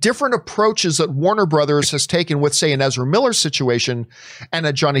the different approaches that Warner Brothers has taken with, say, an Ezra Miller situation and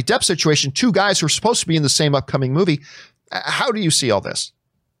a Johnny Depp situation, two guys who are supposed to be in the same upcoming movie? How do you see all this?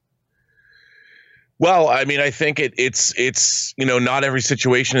 Well, I mean, I think it's not every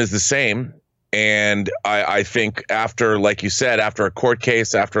situation is the same. And I think after, like you said, after a court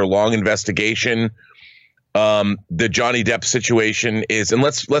case, after a long investigation, the Johnny Depp situation is, and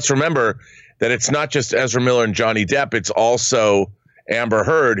let's remember that it's not just Ezra Miller and Johnny Depp, it's also Amber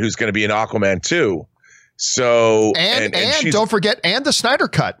Heard, who's going to be in Aquaman 2. So and don't forget, and the Snyder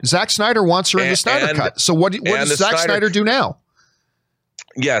Cut. Zack Snyder wants her in the Snyder Cut. So what does Zack Snyder do now?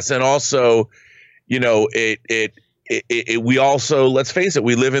 Yes, and also, we also, let's face it,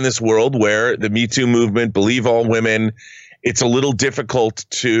 we live in this world where the Me Too movement, believe all women. It's a little difficult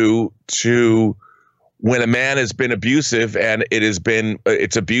to when a man has been abusive and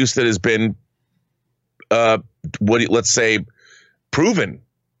it's abuse that has been let's say proven,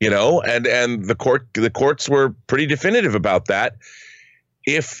 and the courts were pretty definitive about that.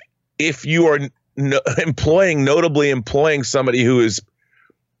 If you are notably employing somebody who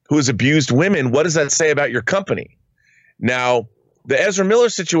has abused women, what does that say about your company? Now, the Ezra Miller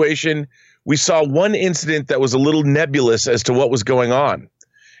situation, we saw one incident that was a little nebulous as to what was going on.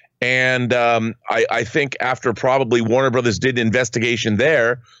 And I think after probably Warner Brothers did an investigation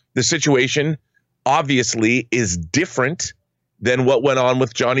there, the situation obviously is different than what went on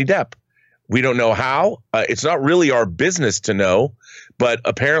with Johnny Depp. We don't know how. It's not really our business to know, but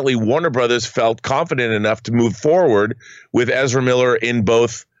apparently Warner Brothers felt confident enough to move forward with Ezra Miller in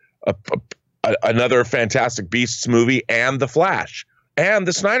both another Fantastic Beasts movie and The Flash and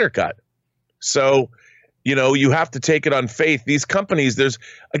the Snyder Cut. So, you have to take it on faith. These companies,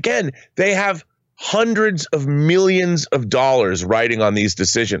 they have hundreds of millions of dollars riding on these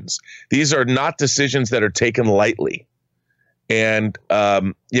decisions. These are not decisions that are taken lightly. And,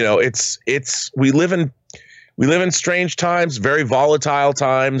 we live in strange times, very volatile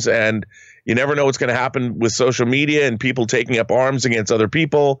times, and you never know what's going to happen with social media and people taking up arms against other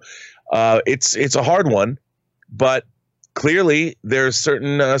people. It's a hard one, but clearly there's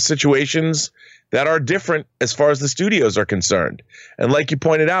certain situations that are different as far as the studios are concerned. And like you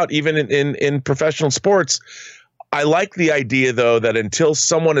pointed out, even in professional sports, I like the idea, though, that until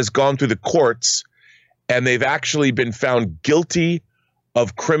someone has gone through the courts and they've actually been found guilty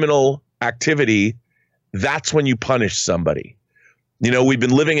of criminal activity, that's when you punish somebody. You know, we've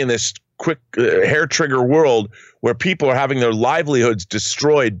been living in this quick hair trigger world where people are having their livelihoods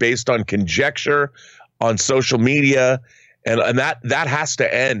destroyed based on conjecture on social media, and that has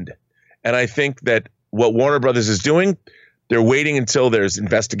to end. And I think that what Warner Brothers is doing, they're waiting until there's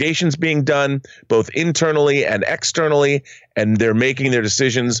investigations being done, both internally and externally, and they're making their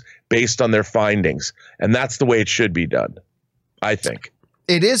decisions based on their findings. And that's the way it should be done, I think.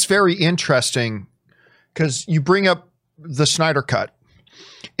 It is very interesting because you bring up the Snyder Cut.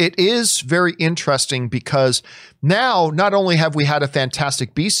 It is very interesting because now not only have we had a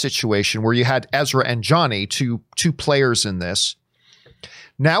Fantastic Beasts situation where you had Ezra and Johnny, two players in this,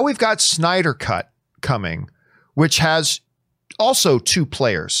 now we've got Snyder Cut coming, which has also two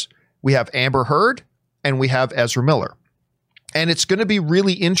players. We have Amber Heard and we have Ezra Miller. And it's going to be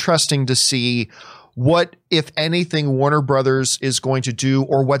really interesting to see what, if anything, Warner Brothers is going to do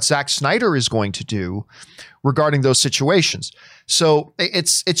or what Zack Snyder is going to do regarding those situations. So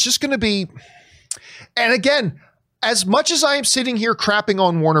it's just going to be, and again, as much as I am sitting here crapping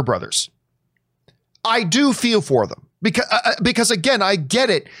on Warner Brothers, I do feel for them. Because again, I get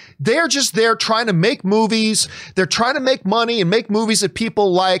it. They're just there trying to make movies. They're trying to make money and make movies that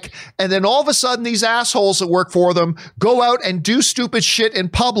people like. And then all of a sudden, these assholes that work for them go out and do stupid shit in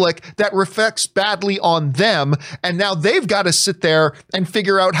public that reflects badly on them. And now they've got to sit there and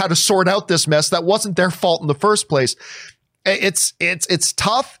figure out how to sort out this mess that wasn't their fault in the first place. It's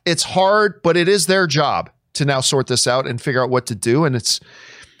tough. It's hard, but it is their job to now sort this out and figure out what to do. And it's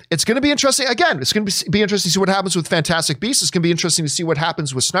going to be interesting. Again, it's going to be interesting to see what happens with Fantastic Beasts. It's going to be interesting to see what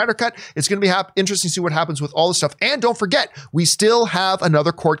happens with Snyder Cut. It's going to be interesting to see what happens with all this stuff. And don't forget, we still have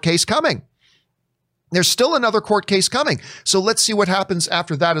another court case coming. There's still another court case coming. So let's see what happens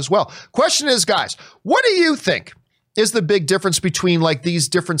after that as well. Question is, guys, what do you think is the big difference between like these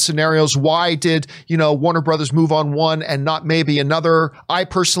different scenarios? Why did, Warner Brothers move on one and not maybe another? I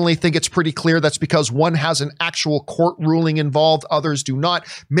personally think it's pretty clear that's because one has an actual court ruling involved. Others do not.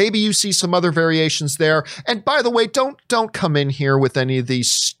 Maybe you see some other variations there. And by the way, don't come in here with any of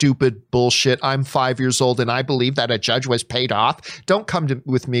these stupid bullshit. I'm 5 years old and I believe that a judge was paid off. Don't come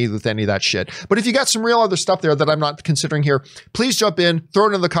with me with any of that shit. But if you got some real other stuff there that I'm not considering here, please jump in,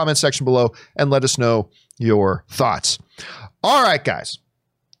 throw it in the comment section below and let us know your thoughts. All right, guys.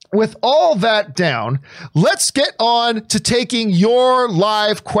 With all that down, let's get on to taking your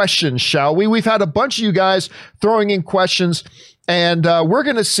live questions, shall we? We've had a bunch of you guys throwing in questions, and we're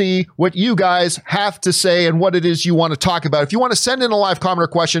going to see what you guys have to say and what it is you want to talk about. If you want to send in a live comment or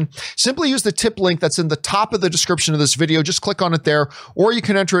question, simply use the tip link that's in the top of the description of this video. Just click on it there, or you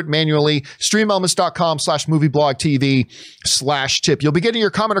can enter it manually, streamelements.com/movieblogtv/tip. You'll be getting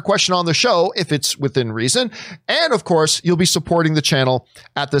your comment or question on the show if it's within reason. And of course, you'll be supporting the channel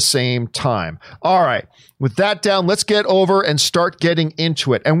at the same time. All right. With that down, let's get over and start getting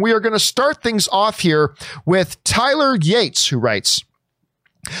into it. And we are going to start things off here with Tyler Yates, who writes,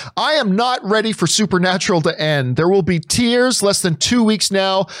 I am not ready for Supernatural to end. There will be tears less than 2 weeks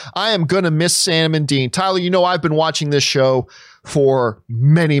now. I am going to miss Sam and Dean. Tyler, I've been watching this show for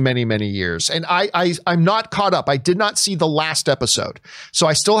many, many, many years. And I'm not caught up. I did not see the last episode. So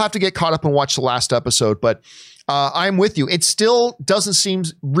I still have to get caught up and watch the last episode. But I'm with you. It still doesn't seem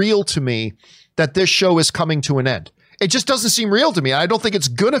real to me that this show is coming to an end. It just doesn't seem real to me. I don't think it's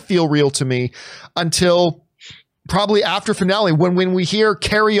going to feel real to me until probably after finale, when we hear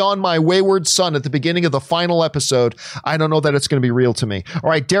Carry On My Wayward Son at the beginning of the final episode. I don't know that it's going to be real to me. All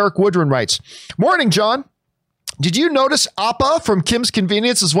right, Derek Woodron writes, Morning, John. Did you notice Appa from Kim's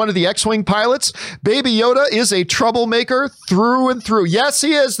Convenience is one of the X-Wing pilots? Baby Yoda is a troublemaker through and through. Yes,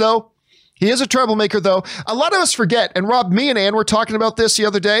 he is, though. He is a troublemaker, though. A lot of us forget, and Rob, me and Ann were talking about this the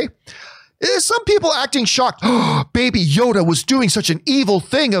other day. Some people acting shocked. Oh, Baby Yoda was doing such an evil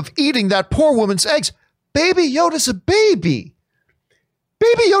thing of eating that poor woman's eggs. Baby Yoda's a baby.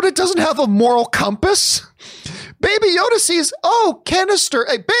 Baby Yoda doesn't have a moral compass. Baby Yoda sees, canister.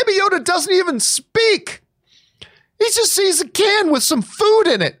 Hey, Baby Yoda doesn't even speak. He just sees a can with some food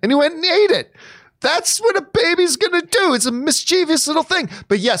in it, and he went and ate it. That's what a baby's going to do. It's a mischievous little thing.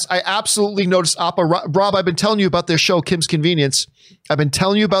 But yes, I absolutely noticed Appa. Rob, I've been telling you about this show, Kim's Convenience. I've been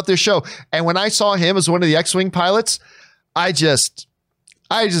telling you about this show. And when I saw him as one of the X-Wing pilots, I had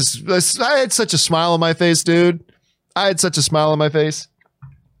such a smile on my face, dude. I had such a smile on my face.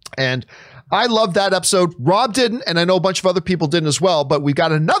 And I love that episode. Rob didn't, and I know a bunch of other people didn't as well, but we've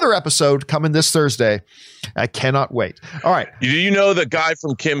got another episode coming this Thursday. I cannot wait. All right. Do you know the guy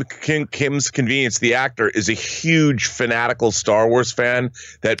from Kim's Convenience, the actor, is a huge fanatical Star Wars fan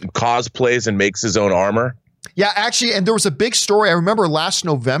that cosplays and makes his own armor? Yeah, actually, and there was a big story. I remember last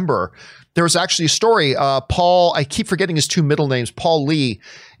November, there was actually a story. Paul, I keep forgetting his two middle names. Paul Lee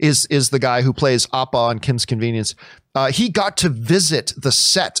is the guy who plays Appa on Kim's Convenience. He got to visit the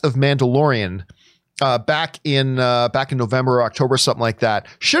set of Mandalorian back in November or October, something like that.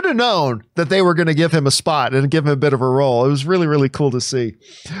 Should have known that they were going to give him a spot and give him a bit of a role. It was really, really cool to see.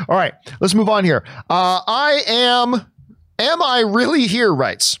 All right, let's move on here. Am I really here?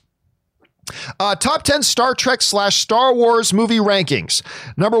 Writes. Top 10 Star Trek / Star Wars movie rankings.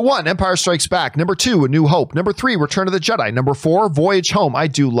 Number 1, Empire Strikes Back. Number 2, A New Hope. Number 3, Return of the Jedi. Number 4, Voyage Home. I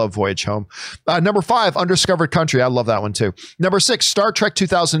do love Voyage Home. Number 5, Undiscovered Country. I love that one too. Number 6, Star Trek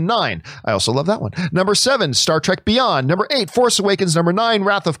 2009. I also love that one. Number 7, Star Trek Beyond. Number 8, Force Awakens. Number 9,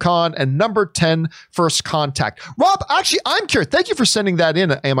 Wrath of Khan. And number 10, First Contact. Rob, actually, I'm curious. Thank you for sending that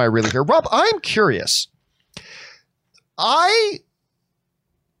in. Am I really here? Rob, I'm curious. A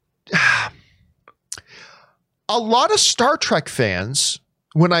lot of Star Trek fans,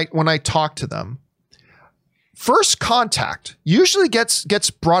 when I talk to them, First Contact usually gets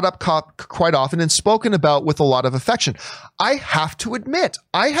brought up quite often and spoken about with a lot of affection. I have to admit,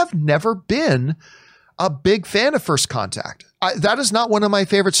 I have never been a big fan of First Contact. That is not one of my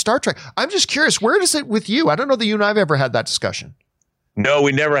favorite Star Trek. I'm just curious, where does it with you? I don't know that you and I have ever had that discussion. No,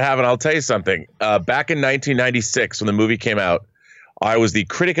 we never have. And I'll tell you something. Back in 1996, when the movie came out, I was the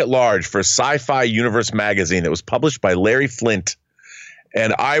critic at large for Sci-Fi Universe magazine that was published by Larry Flint.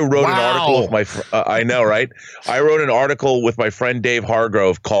 And I wrote an article with my I know, right? I wrote an article with my friend Dave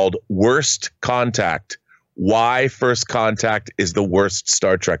Hargrove called Worst Contact: Why First Contact is the Worst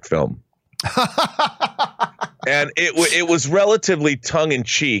Star Trek Film. And it was relatively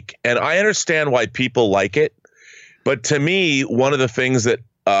tongue-in-cheek, and I understand why people like it. But to me, one of the things that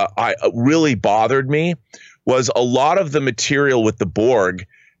I really bothered me was a lot of the material with the Borg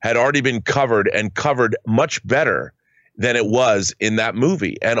had already been covered and covered much better than it was in that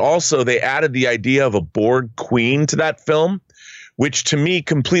movie. And also they added the idea of a Borg queen to that film, which to me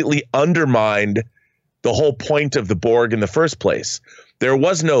completely undermined the whole point of the Borg in the first place. There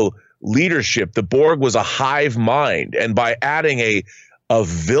was no leadership. The Borg was a hive mind. And by adding a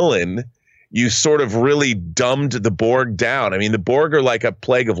villain, you sort of really dumbed the Borg down. I mean, the Borg are like a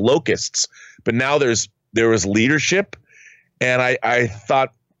plague of locusts, but now there was leadership. And I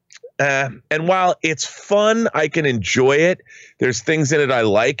thought, and while it's fun, I can enjoy it. There's things in it I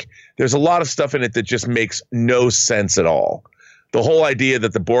like. There's a lot of stuff in it that just makes no sense at all. The whole idea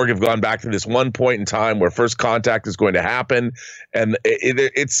that the Borg have gone back to this one point in time where First Contact is going to happen, and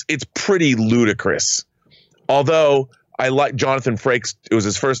it's pretty ludicrous. Although I like Jonathan Frakes, it was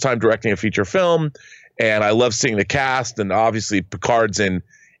his first time directing a feature film, and I love seeing the cast, and obviously Picard's in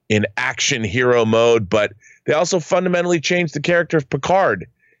action hero mode, but they also fundamentally changed the character of Picard,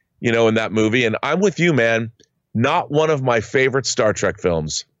 in that movie. And I'm with you, man. Not one of my favorite Star Trek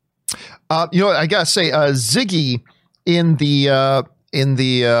films. I gotta say, Ziggy in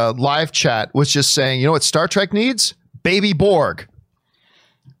the live chat was just saying, you know what Star Trek needs? Baby Borg.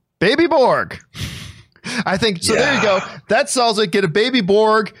 Baby Borg. I think so. Yeah. There you go. That sells it. Get a baby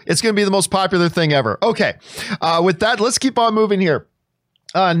Borg. It's going to be the most popular thing ever. Okay. With that, let's keep on moving here.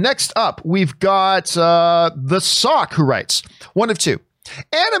 Next up, we've got the Sock, who writes, one of two.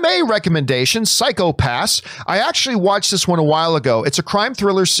 Anime recommendation, Psycho Pass. I actually watched this one a while ago. It's a crime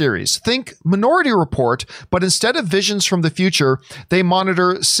thriller series. Think Minority Report, but instead of visions from the future, they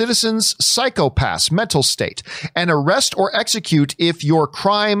monitor citizens' psychopaths' mental state and arrest or execute if your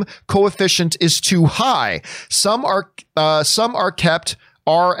crime coefficient is too high. Some are kept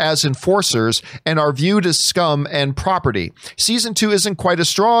as enforcers and are viewed as scum and property. Season 2 isn't quite as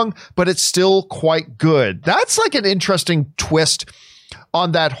strong, but it's still quite good. That's like an interesting twist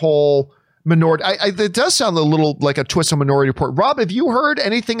on that whole minority. It does sound a little like a twist on Minority Report. Rob, have you heard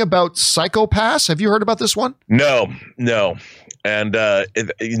anything about Psycho Pass? Have you heard about this one? No. And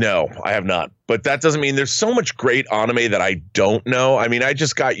no, I have not. But that doesn't mean there's so much great anime that I don't know. I mean, I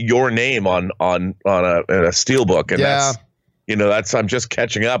just got your name on a steelbook, and that's I'm just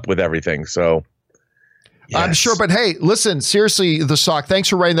catching up with everything. So yes. I'm sure, but hey, listen, seriously, the Sock, thanks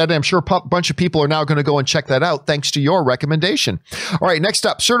for writing that in. I'm sure a bunch of people are now going to go and check that out thanks to your recommendation. All right, next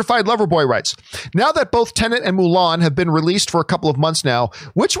up, Certified Lover Boy writes, now that both Tenet and Mulan have been released for a couple of months now,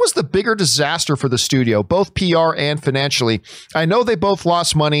 which was the bigger disaster for the studio, both PR and financially? I know they both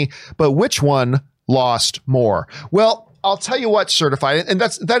lost money, but which one lost more? Well, I'll tell you what, Certified, and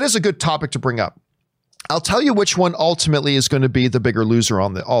that is a good topic to bring up. I'll tell you which one ultimately is going to be the bigger loser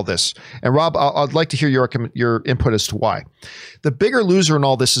on all this. And Rob, I'd like to hear your input as to why. The bigger loser in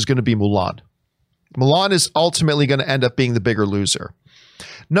all this is going to be Mulan. Mulan is ultimately going to end up being the bigger loser.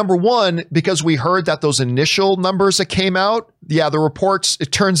 Number one, because we heard that those initial numbers that came out, the reports,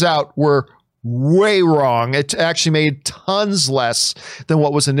 it turns out, were way wrong. It actually made tons less than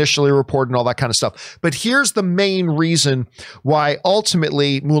what was initially reported and all that kind of stuff. But here's the main reason why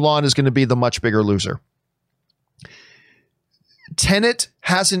ultimately Mulan is going to be the much bigger loser. Tenet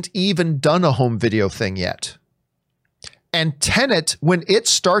hasn't even done a home video thing yet. And Tenet, when it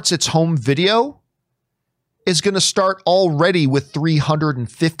starts its home video, is going to start already with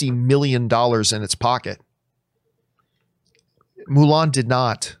 $350 million in its pocket. Mulan did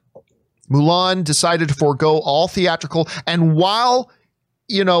not. Mulan decided to forego all theatrical. And while,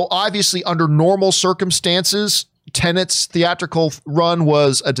 obviously under normal circumstances, Tenet's theatrical run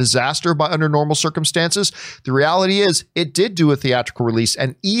was a disaster under normal circumstances, the reality is it did do a theatrical release,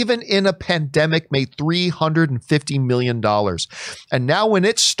 and even in a pandemic made $350 million. And now when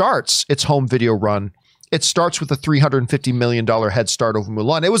it starts its home video run, it starts with a $350 million head start over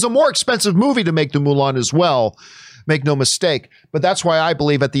Mulan. It was a more expensive movie to make than Mulan as well, make no mistake. But that's why I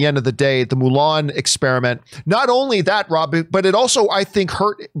believe at the end of the day, the Mulan experiment, not only that, Rob, but it also, I think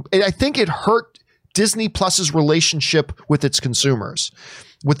it hurt Disney Plus's relationship with its consumers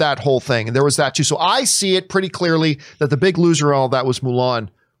with that whole thing. And there was that too. So I see it pretty clearly that the big loser in all that was Mulan.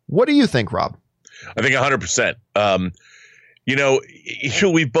 What do you think, Rob? I think 100%.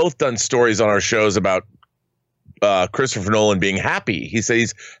 We've both done stories on our shows about Christopher Nolan being happy. He said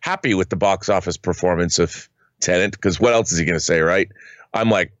he's happy with the box office performance of Tenet, because what else is he going to say, right? I'm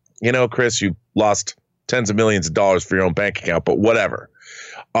like, Chris, you lost tens of millions of dollars for your own bank account, but whatever.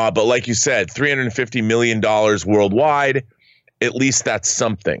 But like you said, $350 million worldwide, at least that's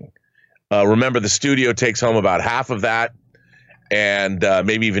something. Remember, the studio takes home about half of that, and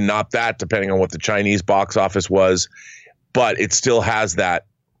maybe even not that, depending on what the Chinese box office was. But it still has that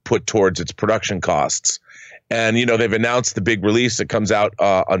put towards its production costs. And, they've announced the big release that comes out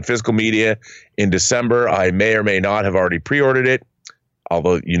on physical media in December. I may or may not have already pre-ordered it,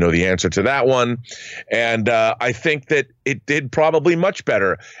 although you know the answer to that one. And I think that it did probably much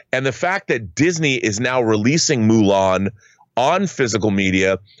better. And the fact that Disney is now releasing Mulan on physical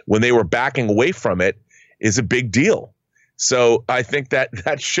media when they were backing away from it is a big deal. So I think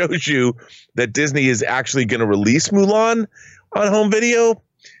that shows you that Disney is actually going to release Mulan on home video.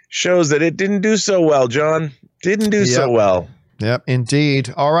 Shows that it didn't do so well, John. Didn't do so well. Yep,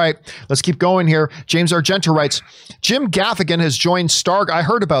 indeed. All right, let's keep going here. James Argento writes, Jim Gaffigan has joined I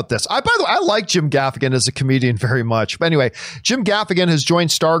heard about this. By the way, I like Jim Gaffigan as a comedian very much. But anyway, Jim Gaffigan has joined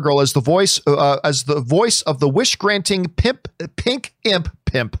Stargirl as the voice of the wish-granting Pink Imp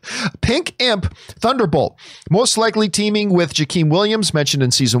Thunderbolt, most likely teaming with Jakeem Williams, mentioned in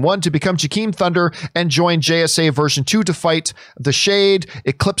season 1, to become Jakeem Thunder and join JSA version 2 to fight the Shade,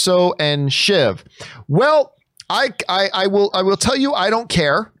 Eclipso, and Shiv. Well, I will tell you, I don't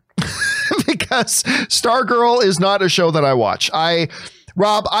care because Stargirl is not a show that I watch.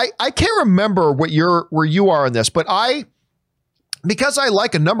 Rob, I can't remember where you are on this, but because I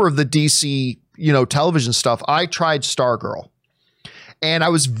like a number of the DC, television stuff, I tried Stargirl. And I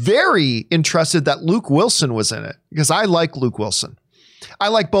was very interested that Luke Wilson was in it because I like Luke Wilson. I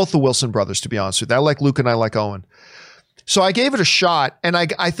like both the Wilson brothers, to be honest with you. I like Luke and I like Owen. So I gave it a shot, and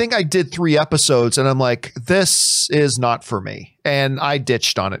I think I did 3 episodes, and I'm like, this is not for me. And I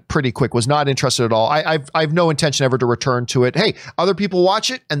ditched on it pretty quick, was not interested at all. I've no intention ever to return to it. Hey, other people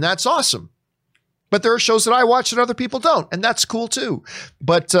watch it, and that's awesome. But there are shows that I watch that other people don't, and that's cool too.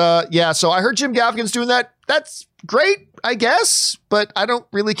 But so I heard Jim Gaffigan's doing that. That's great, I guess, but I don't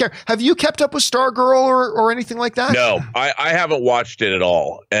really care. Have you kept up with Stargirl or anything like that? No, I haven't watched it at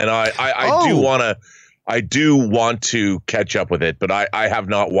all, and I do want to catch up with it, but I have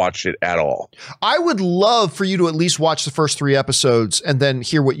not watched it at all. I would love for you to at least watch the first 3 episodes and then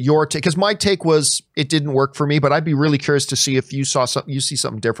hear what your take, because my take was it didn't work for me, but I'd be really curious to see if you see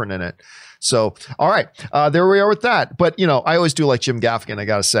something different in it. So, all right, there we are with that. But, I always do like Jim Gaffigan, I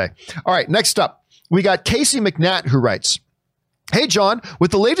got to say. All right, next up, we got Casey McNatt, who writes, Hey, John,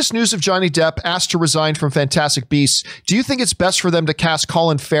 with the latest news of Johnny Depp asked to resign from Fantastic Beasts, do you think it's best for them to cast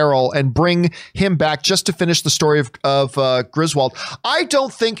Colin Farrell and bring him back just to finish the story of Griswold? I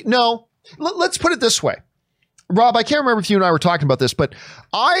don't think, no. Let's put it this way. Rob, I can't remember if you and I were talking about this, but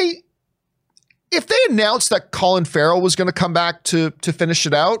if they announced that Colin Farrell was going to come back to finish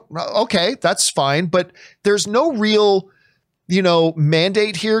it out, okay, that's fine. But there's no real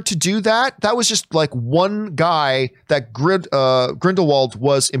mandate here to do that. That was just like one guy that Grindelwald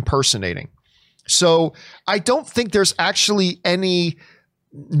was impersonating. So I don't think there's actually any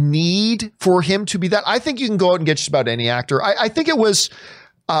need for him to be that. I think you can go out and get just about any actor. I think it was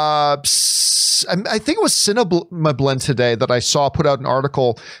Cinema Blend today that I saw put out an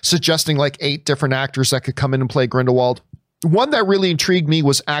article suggesting like 8 different actors that could come in and play Grindelwald. One that really intrigued me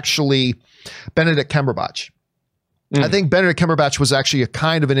was actually Benedict Cumberbatch. I think Benedict Cumberbatch was actually a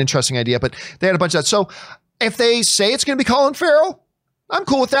kind of an interesting idea, but they had a bunch of that. So if they say it's going to be Colin Farrell, I'm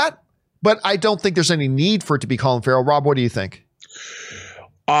cool with that. But I don't think there's any need for it to be Colin Farrell. Rob, what do you think?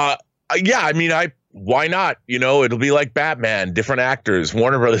 Yeah, I mean, why not? It'll be like Batman, different actors.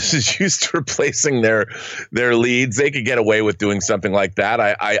 Warner Brothers is used to replacing their leads. They could get away with doing something like that.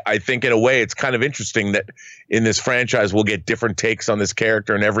 I think in a way it's kind of interesting that in this franchise we'll get different takes on this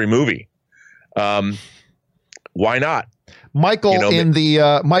character in every movie. Why not? Michael in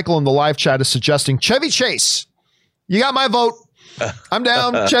the live chat is suggesting Chevy Chase. You got my vote. I'm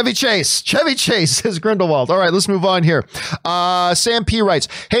down. Chevy Chase says Grindelwald. All right, let's move on here. Sam P writes,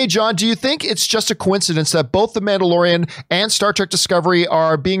 hey, John, do you think it's just a coincidence that both The Mandalorian and Star Trek Discovery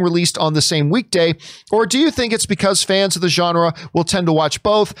are being released on the same weekday? Or do you think it's because fans of the genre will tend to watch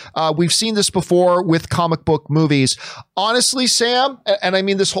both? We've seen this before with comic book movies. Honestly, Sam, and I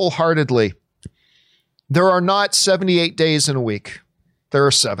mean this wholeheartedly, there are not 78 days in a week. There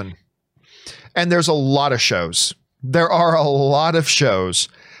are 7. And there's a lot of shows. There are a lot of shows,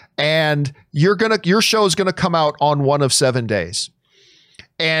 and your show is gonna come out on one of 7 days.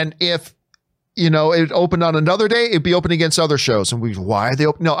 And if it opened on another day, it'd be open against other shows. And why are they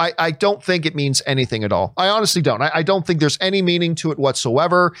open? No, I don't think it means anything at all. I honestly don't. I don't think there's any meaning to it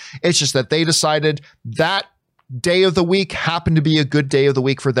whatsoever. It's just that they decided that day of the week happened to be a good day of the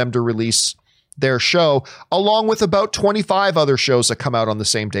week for them to release their show, along with about 25 other shows that come out on the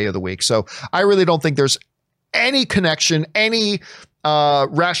same day of the week. So I really don't think there's any connection, any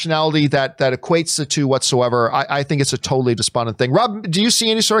rationality that equates the two whatsoever. I think it's a totally despondent thing. Rob, do you see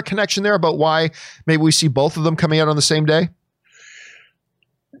any sort of connection there about why maybe we see both of them coming out on the same day?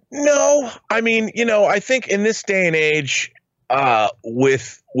 No, I mean, I think in this day and age,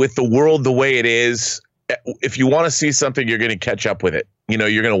 with the world the way it is, if you want to see something, you're going to catch up with it.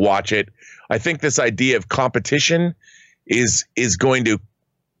 You're going to watch it. I think this idea of competition is going to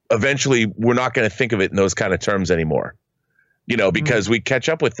eventually, we're not going to think of it in those kind of terms anymore, because we catch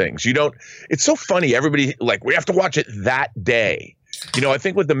up with things. It's so funny. Everybody we have to watch it that day. I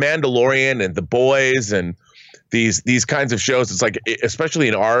think with The Mandalorian and The Boys and these kinds of shows, it's like, especially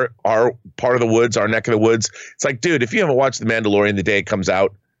in our part of the woods, our neck of the woods, it's like, dude, if you haven't watched The Mandalorian the day it comes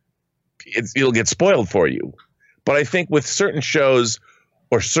out, it'll get spoiled for you. But I think with certain shows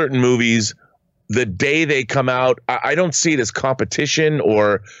or certain movies, the day they come out, I don't see it as competition,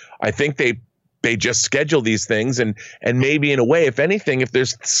 or I think they just schedule these things. And maybe in a way, if anything, if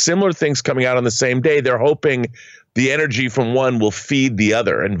there's similar things coming out on the same day, they're hoping the energy from one will feed the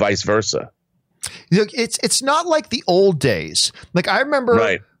other and vice versa. It's not like the old days. Like I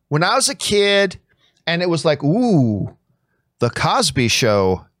remember when I was a kid and it was like, ooh, The Cosby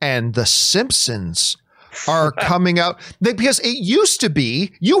Show and The Simpsons are coming out. Because it used to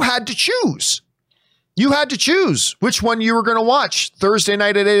be you had to choose. You had to choose which one you were going to watch Thursday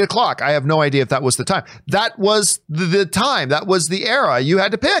night at 8 o'clock. I have no idea if that was the time. That was the time. That was the era. You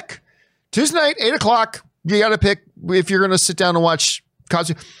had to pick. Tuesday night, 8 o'clock. You got to pick if you're going to sit down and watch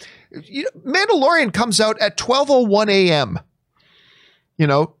Cosby. Mandalorian comes out at 12:01 a.m.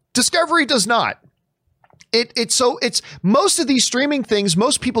 Discovery does not. It's most of these streaming things,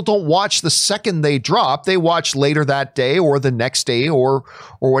 most people don't watch the second they drop. They watch later that day or the next day or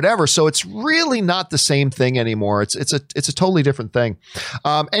whatever. So it's really not the same thing anymore. It's a totally different thing.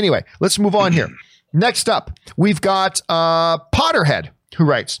 Anyway, let's move on here. Next up, we've got Potterhead, who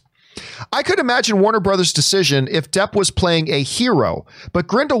writes, I could imagine Warner Brothers' decision if Depp was playing a hero, but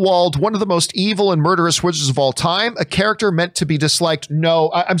Grindelwald, one of the most evil and murderous wizards of all time, a character meant to be disliked. No,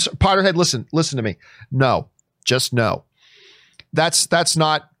 I'm sorry, Potterhead, listen to me. No, just no. That's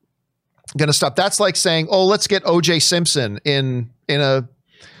not going to stop. That's like saying, oh, let's get O.J. Simpson in a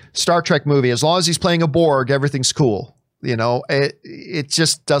Star Trek movie. As long as he's playing a Borg, everything's cool. It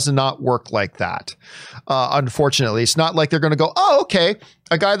just does not work like that. Unfortunately, it's not like they're going to go, oh, okay,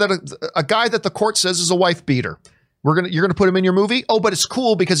 a guy that the court says is a wife beater. You're going to put him in your movie. Oh, but it's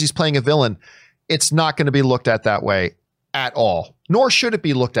cool because he's playing a villain. It's not going to be looked at that way at all, nor should it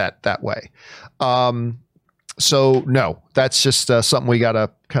be looked at that way. So no, that's just something we got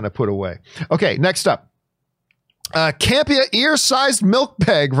to kind of put away. Okay, next up. Campia ear-sized milk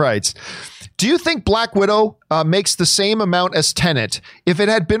bag writes, Do you think Black Widow makes the same amount as Tenet if it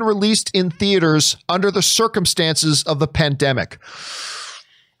had been released in theaters under the circumstances of the pandemic?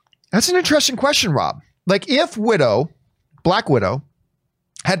 That's an interesting question, Rob. Like if Black Widow,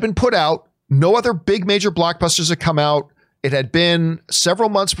 had been put out, no other big major blockbusters had come out, it had been several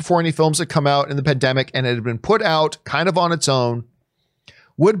months before any films had come out in the pandemic, and it had been put out kind of on its own,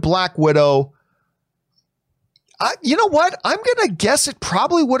 would Black Widow... you know what? I'm going to guess it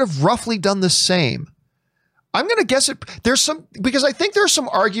probably would have roughly done the same. I'm going to guess it. Because I think there are some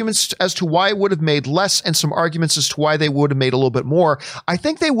arguments as to why it would have made less and some arguments as to why they would have made a little bit more. I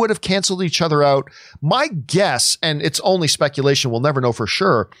think they would have canceled each other out. My guess, and it's only speculation, we'll never know for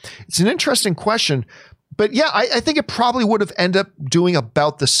sure. It's an interesting question. But yeah, I think it probably would have ended up doing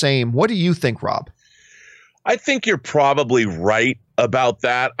about the same. What do you think, Rob? I think you're probably right about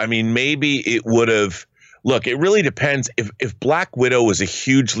that. I mean, maybe it would have. Look, it really depends. If Black Widow was a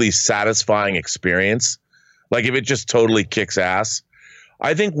hugely satisfying experience, like if it just totally kicks ass,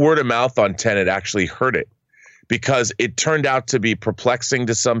 I think word of mouth on Tenet actually hurt it because it turned out to be perplexing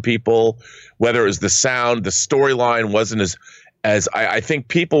to some people, whether it was the sound, the storyline wasn't as I think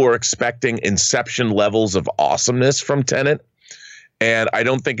people were expecting Inception levels of awesomeness from Tenet. And I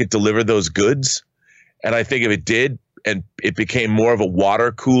don't think it delivered those goods. And I think if it did, and it became more of a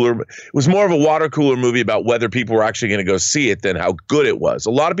water cooler. It was more of a water cooler movie about whether people were actually going to go see it than how good it was.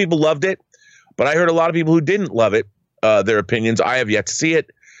 A lot of people loved it, but I heard a lot of people who didn't love it, their opinions. I have yet to see it,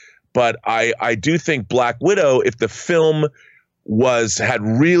 but I do think Black Widow, if the film had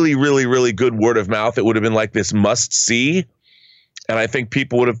really, really, really good word of mouth, it would have been like this must see. And I think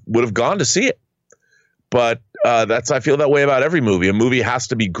people would have gone to see it. But I feel that way about every movie. A movie has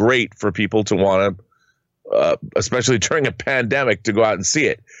to be great for people to want to, especially during a pandemic, to go out and see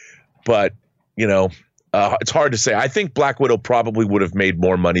it. But, it's hard to say. I think Black Widow probably would have made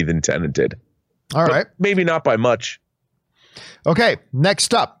more money than Tenet did. All right. Maybe not by much. Okay,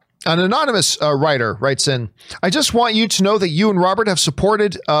 next up. An anonymous writer writes in, I just want you to know that you and Robert have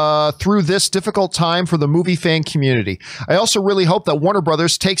supported through this difficult time for the movie fan community. I also really hope that Warner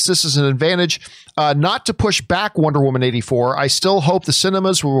Brothers takes this as an advantage, not to push back Wonder Woman 84. I still hope the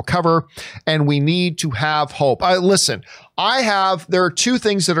cinemas will recover, and we need to have hope. Listen, there are two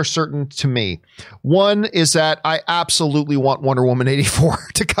things that are certain to me. One is that I absolutely want Wonder Woman 84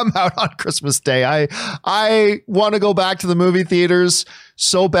 to come out on Christmas Day. I want to go back to the movie theaters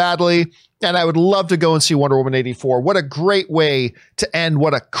so badly, and I would love to go and see Wonder Woman 84. What a great way to end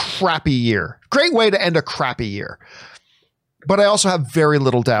what a crappy year. Great way to end a crappy year. But I also have very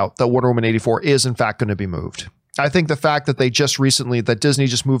little doubt that Wonder Woman 84 is in fact going to be moved. I think the fact that that Disney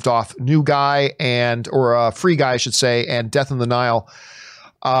just moved off New Guy or Free Guy, I should say, and Death in the Nile,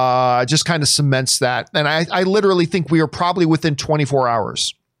 just kind of cements that. And I literally think we are probably within 24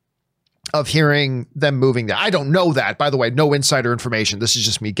 hours of hearing them moving that. I don't know that, by the way, no insider information. This is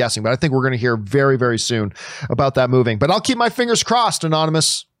just me guessing, but I think we're going to hear very, very soon about that moving. But I'll keep my fingers crossed,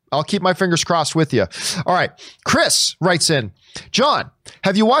 Anonymous. I'll keep my fingers crossed with you. All right. Chris writes in, John,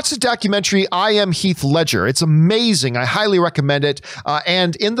 have you watched the documentary I Am Heath Ledger? It's amazing. I highly recommend it.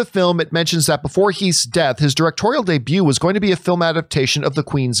 And in the film, it mentions that before Heath's death, his directorial debut was going to be a film adaptation of The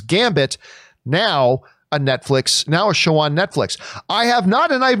Queen's Gambit. Now a show on Netflix. I have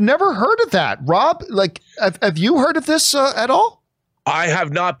not, and I've never heard of that. Rob, have you heard of this at all? I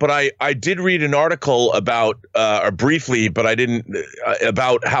have not, but I did read an article about, or briefly, but I didn't,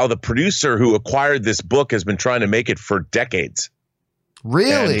 about how the producer who acquired this book has been trying to make it for decades.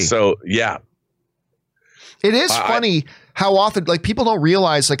 Really? And so, yeah. It is funny how often, people don't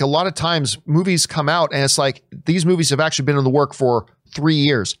realize, a lot of times movies come out and it's like, these movies have actually been in the work for 3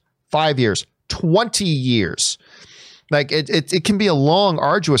 years, 5 years, 20 years. It can be a long,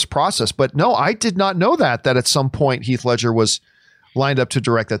 arduous process, but no, I did not know that at some point Heath Ledger was lined up to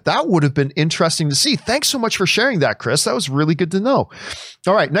direct that. That would have been interesting to see. Thanks so much for sharing that, Chris. That was really good to know.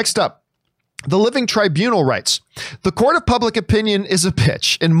 All right, next up. The Living Tribunal writes, the court of public opinion is a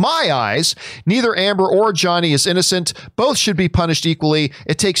bitch. In my eyes, neither Amber or Johnny is innocent. Both should be punished equally.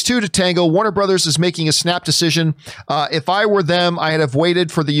 It takes two to tango. Warner Brothers is making a snap decision. If I were them, I'd have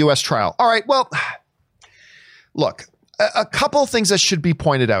waited for the U.S. trial. All right, well, look, a couple of things that should be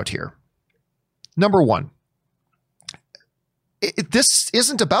pointed out here. Number one, this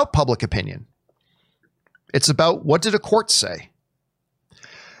isn't about public opinion. It's about what did a court say?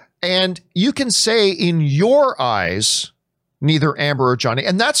 And you can say in your eyes, neither Amber or Johnny,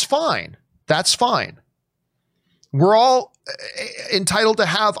 and that's fine. That's fine. We're all entitled to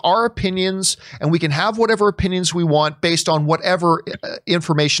have our opinions, and we can have whatever opinions we want based on whatever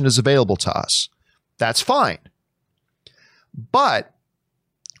information is available to us. That's fine. But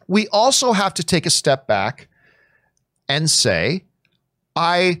we also have to take a step back and say,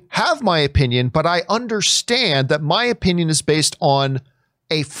 I have my opinion, but I understand that my opinion is based on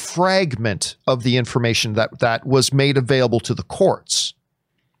a fragment of the information that was made available to the courts.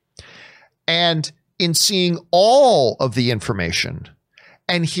 And in seeing all of the information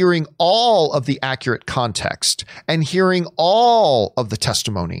and hearing all of the accurate context and hearing all of the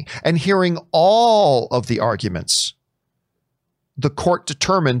testimony and hearing all of the arguments, the court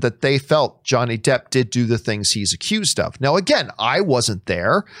determined that they felt Johnny Depp did do the things he's accused of. Now, again, I wasn't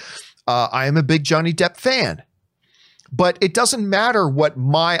there. I am a big Johnny Depp fan. But it doesn't matter what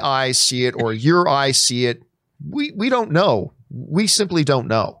my eyes see it or your eyes see it. We don't know. We simply don't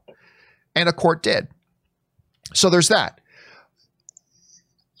know. And a court did. So there's that.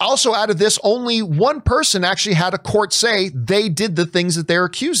 Also, out of this, only one person actually had a court say they did the things that they're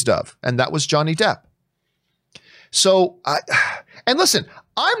accused of, and that was Johnny Depp. So, and listen,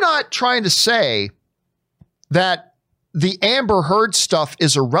 I'm not trying to say that the Amber Heard stuff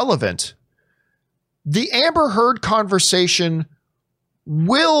is irrelevant. The Amber Heard conversation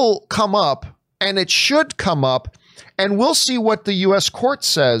will come up, and it should come up, and we'll see what the U.S. court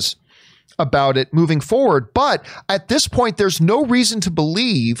says about it moving forward. But at this point, there's no reason to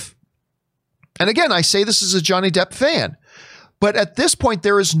believe, and again, I say this as a Johnny Depp fan, but at this point,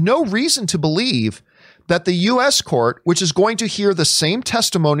 there is no reason to believe that the U.S. court, which is going to hear the same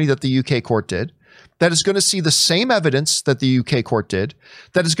testimony that the U.K. court did, that is going to see the same evidence that the UK court did,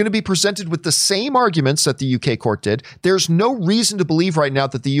 that is going to be presented with the same arguments that the UK court did. There's no reason to believe right now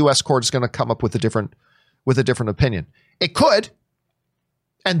that the US court is going to come up with a different opinion. It could,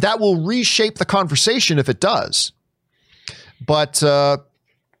 and that will reshape the conversation if it does. But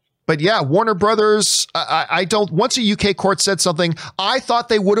yeah, Warner Brothers, I don't, once a UK court said something, I thought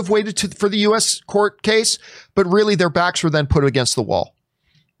they would have waited for the US court case, but really their backs were then put against the wall.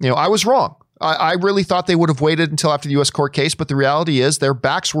 I was wrong. I really thought they would have waited until after the U.S. court case, but the reality is their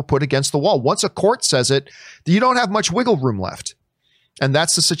backs were put against the wall. Once a court says it, you don't have much wiggle room left. And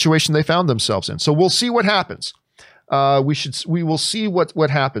that's the situation they found themselves in. So we'll see what happens. We will see what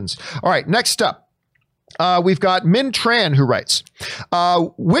happens. All right, next up. We've got Min Tran who writes,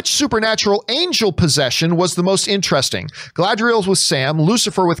 which supernatural angel possession was the most interesting? Galadriel with Sam,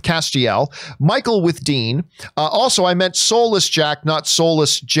 Lucifer with Castiel, Michael with Dean. Also, I meant soulless Jack, not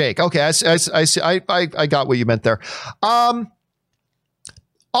soulless Jake. Okay, I see. I got what you meant there.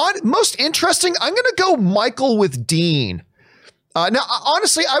 Most interesting, I'm going to go Michael with Dean. Now,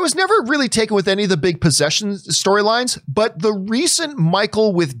 honestly, I was never really taken with any of the big possession storylines, but the recent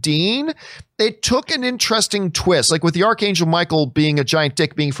Michael with Dean, it took an interesting twist. Like with the Archangel Michael being a giant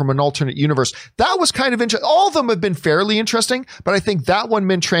dick, being from an alternate universe, that was kind of interesting. All of them have been fairly interesting, but I think that one,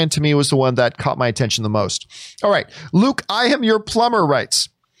 Min Tran, to me was the one that caught my attention the most. All right, Luke, I am your plumber writes,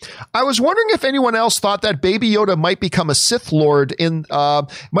 I was wondering if anyone else thought that Baby Yoda might become a Sith Lord The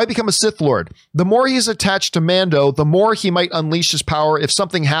more he's attached to Mando, the more he might unleash his power if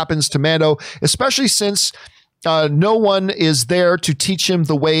something happens to Mando, especially since no one is there to teach him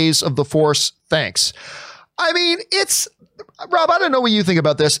the ways of the Force. Thanks. I mean, Rob, I don't know what you think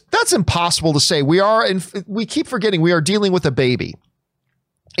about this. That's impossible to say. We keep forgetting we are dealing with a baby.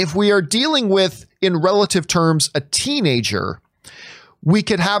 If we are dealing with, in relative terms, a teenager, we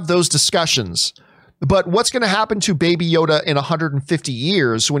could have those discussions. But what's going to happen to Baby Yoda in 150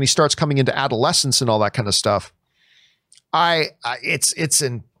 years when he starts coming into adolescence and all that kind of stuff? It's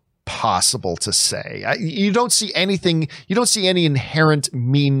impossible to say. You don't see anything. You don't see any inherent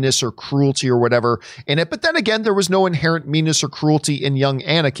meanness or cruelty or whatever in it. But then again, there was no inherent meanness or cruelty in young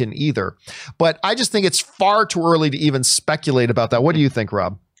Anakin either. But I just think it's far too early to even speculate about that. What do you think,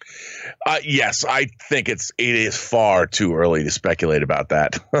 Rob? Yes, I think it is far too early to speculate about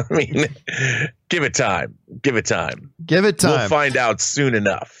that. I mean, give it time. Give it time. We'll find out soon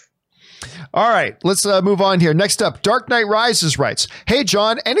enough. All right, let's move on here. Next up, Dark Knight Rises writes, hey,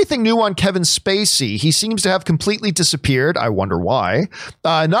 John, anything new on Kevin Spacey? He seems to have completely disappeared. I wonder why.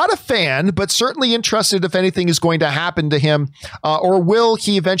 Not a fan, but certainly interested if anything is going to happen to him, or will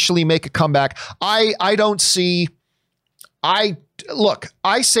he eventually make a comeback? I don't see... Look,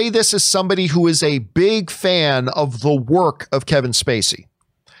 I say this as somebody who is a big fan of the work of Kevin Spacey.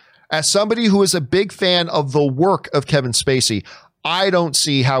 As somebody who is a big fan of the work of Kevin Spacey, I don't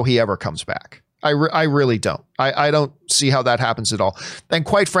see how he ever comes back. I really don't. I don't see how that happens at all. And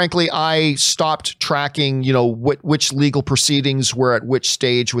quite frankly, I stopped tracking, which legal proceedings were at which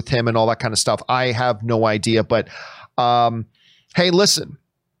stage with him and all that kind of stuff. I have no idea. But hey, listen.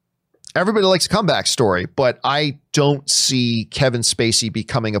 Everybody likes a comeback story, but I don't see Kevin Spacey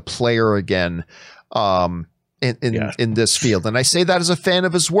becoming a player again in this field. And I say that as a fan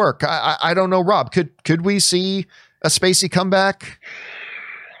of his work. I don't know, Rob, could we see a Spacey comeback?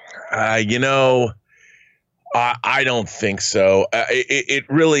 I don't think so. It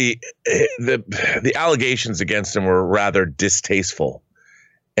really, the allegations against him were rather distasteful,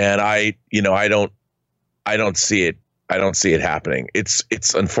 and I don't see it. I don't see it happening.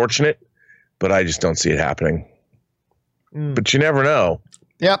 It's unfortunate, but I just don't see it happening. But you never know.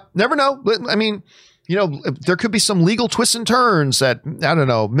 Yeah, never know. I mean, there could be some legal twists and turns that, I don't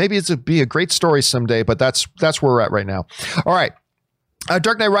know, maybe it'd be a great story someday, but that's where we're at right now. All right.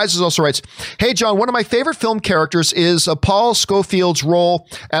 Dark Knight Rises also writes, "Hey, John, one of my favorite film characters is Paul Scofield's role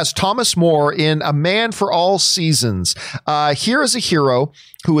as Thomas More in A Man for All Seasons. Here is a hero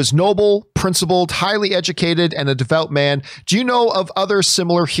who is noble, principled, highly educated, and a devout man. Do you know of other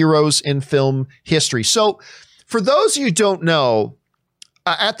similar heroes in film history?" So for those of you who don't know,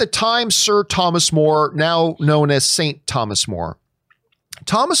 at the time, Sir Thomas More, now known as Saint Thomas More,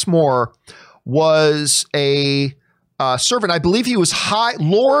 Thomas More was a servant. I believe he was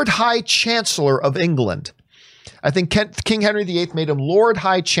Lord High Chancellor of England. I think King Henry VIII made him Lord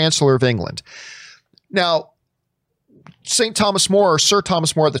High Chancellor of England. Now, St. Thomas More, or Sir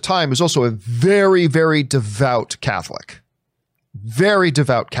Thomas More at the time, was also a very, very devout Catholic. Very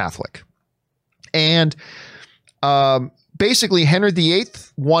devout Catholic. And basically, Henry VIII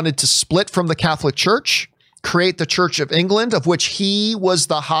wanted to split from the Catholic Church, create the Church of England, of which he was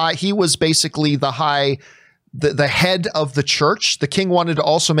basically the head of the church. The king wanted to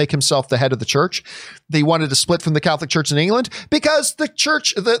also make himself the head of the church. They wanted to split from the Catholic Church in England because the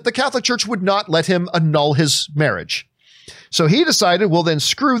Catholic Church would not let him annul his marriage. So he decided, well, then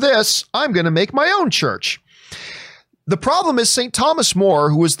screw this. I'm going to make my own church. The problem is St. Thomas More,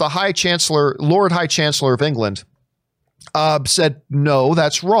 who was the Lord High Chancellor of England, said, no,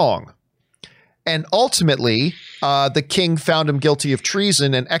 that's wrong. And ultimately, the king found him guilty of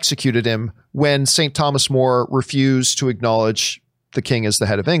treason and executed him when St. Thomas More refused to acknowledge the king as the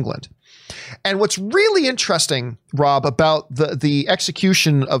head of England. And what's really interesting, Rob, about the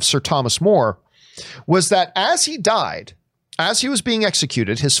execution of Sir Thomas More was that as he died, as he was being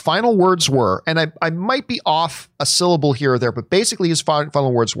executed, his final words were, and I might be off a syllable here or there, but basically his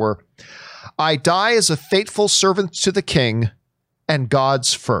final words were, "I die as a faithful servant to the king and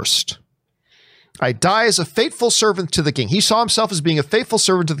God's first." I die as a faithful servant to the king. He saw himself as being a faithful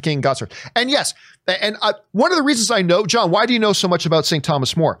servant to the king, God's first. And yes, and one of the reasons I know, John, why do you know so much about St.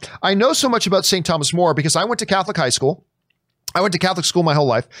 Thomas More? I know so much about St. Thomas More because I went to Catholic high school. I went to Catholic school my whole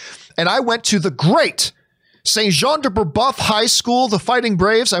life. And I went to the great St. Jean de Brebeuf High School, the Fighting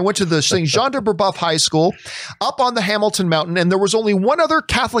Braves. I went to the St. Jean de Brebeuf High School up on the Hamilton Mountain. And there was only one other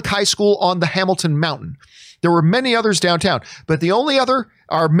Catholic high school on the Hamilton Mountain. There were many others downtown. But the only other,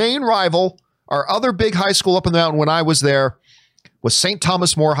 our main rival, our other big high school up in the mountain when I was there was St.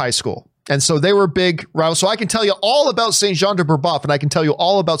 Thomas More High School. And so they were big rivals. So I can tell you all about St. Jean de Brebeuf, and I can tell you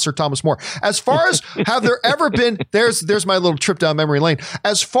all about Sir Thomas More. As far as have there ever been, there's my little trip down memory lane.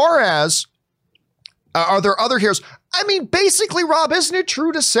 As far as are there other heroes? I mean, basically, Rob, isn't it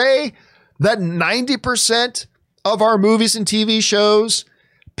true to say that 90% of our movies and TV shows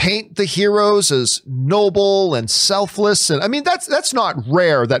paint the heroes as noble and selfless? And I mean, that's not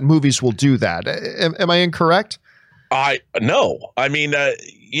rare that movies will do that. Am I incorrect? No. I mean,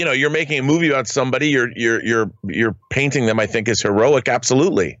 you're making a movie about somebody. You're painting them, I think, as heroic.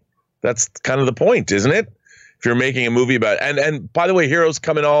 Absolutely. That's kind of the point, isn't it? If you're making a movie about, and by the way, heroes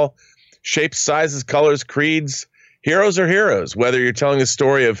come in all shapes, sizes, colors, creeds. Heroes are heroes. Whether you're telling a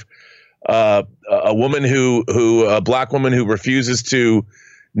story of a black woman who refuses to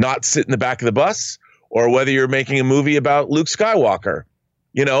not sit in the back of the bus, or whether you're making a movie about Luke Skywalker.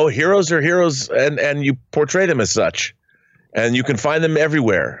 Heroes are heroes, and you portray them as such. And you can find them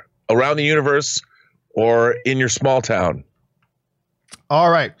everywhere around the universe or in your small town. All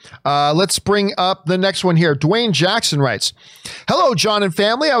right. Let's bring up the next one here. Dwayne Jackson writes, "Hello, John and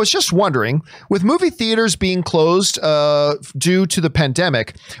family. I was just wondering, with movie theaters being closed due to the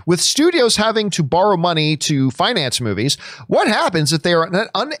pandemic, with studios having to borrow money to finance movies, what happens if they are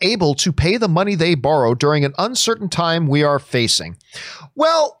unable to pay the money they borrow during an uncertain time we are facing?"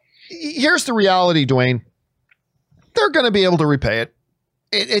 Well, here's the reality, Dwayne. They're going to be able to repay it.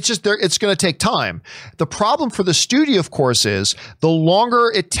 It's going to take time. The problem for the studio, of course, is the longer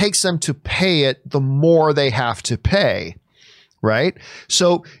it takes them to pay it, the more they have to pay, right?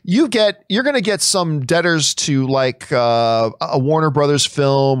 So you're going to get some debtors to like a Warner Brothers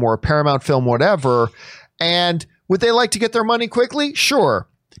film or a Paramount film, whatever. And would they like to get their money quickly? Sure.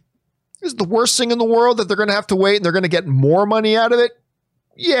 Is it the worst thing in the world that they're going to have to wait and they're going to get more money out of it?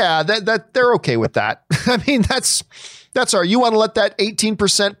 yeah, that they're okay with that. I mean, that's all right. You want to let that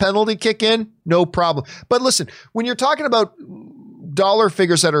 18% penalty kick in? No problem. But listen, when you're talking about dollar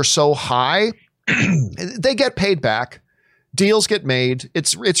figures that are so high, they get paid back. Deals get made.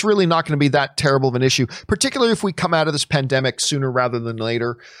 It's really not going to be that terrible of an issue, particularly if we come out of this pandemic sooner rather than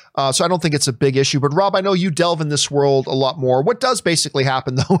later. So I don't think it's a big issue. But Rob, I know you delve in this world a lot more. What does basically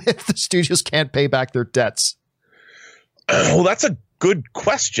happen, though, if the studios can't pay back their debts? Well, that's a good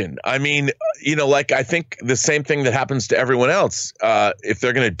question. I mean, like I think the same thing that happens to everyone else. If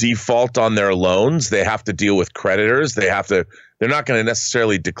they're going to default on their loans, they have to deal with creditors. They're not going to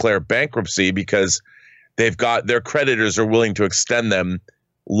necessarily declare bankruptcy because they've got their creditors are willing to extend them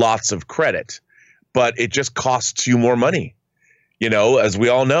lots of credit, but it just costs you more money. As we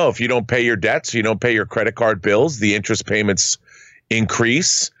all know, if you don't pay your debts, you don't pay your credit card bills, the interest payments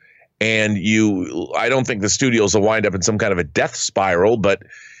increase. And I don't think the studios will wind up in some kind of a death spiral, but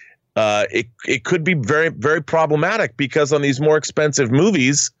it could be very, very problematic because on these more expensive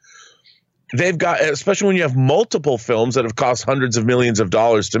movies, they've got, especially when you have multiple films that have cost hundreds of millions of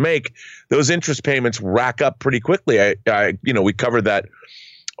dollars to make, those interest payments rack up pretty quickly. We covered that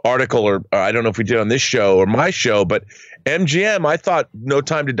article, or I don't know if we did on this show or my show, but MGM, I thought No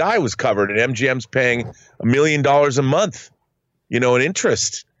Time to Die was covered, and MGM's paying $1 million a month, in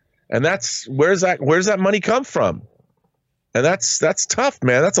interest. And where's that money come from? And that's tough,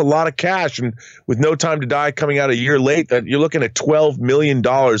 man. That's a lot of cash. And with No Time to Die coming out a year late, that you're looking at $12 million.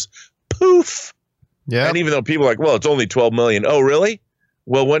 Poof. Yeah. And even though people are like, well, it's only 12 million. Oh, really?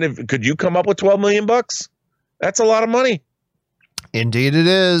 Well, could you come up with 12 million bucks? That's a lot of money. Indeed it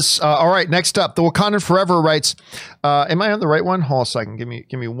is. All right, next up, the Wakandan Forever writes, am I on the right one? Hold on a second.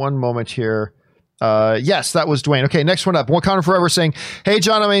 Give me one moment here. Yes, that was Dwayne. Okay, next one up. Wakandan Forever saying, hey,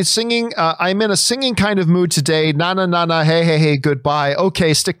 John, I'm in a singing kind of mood today. Na, na, na, na, hey, hey, hey, goodbye.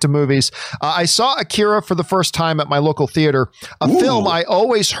 Okay, stick to movies. I saw Akira for the first time at my local theater, a film I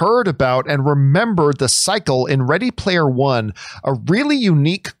always heard about and remembered the cycle in Ready Player One, a really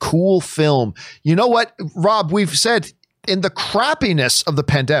unique, cool film. You know what, Rob, we've said in the crappiness of the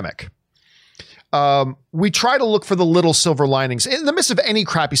pandemic, we try to look for the little silver linings. In the midst of any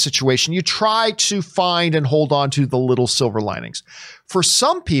crappy situation, you try to find and hold on to the little silver linings. For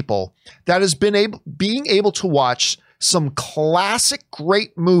some people, that has been being able to watch some classic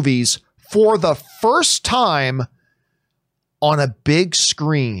great movies for the first time on a big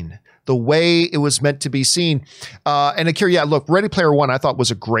screen, the way it was meant to be seen. And Akira, yeah, look, Ready Player One, I thought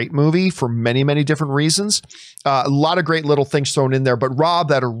was a great movie for many, many different reasons. A lot of great little things thrown in there. But Rob,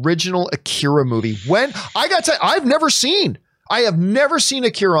 that original Akira movie, I have never seen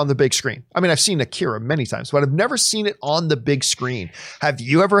Akira on the big screen. I mean, I've seen Akira many times, but I've never seen it on the big screen. Have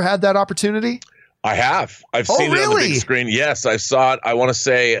you ever had that opportunity? I have. I've seen it on the big screen. Yes, I saw it. I want to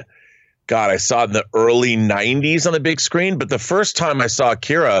say, God, I saw it in the early 90s on the big screen. But the first time I saw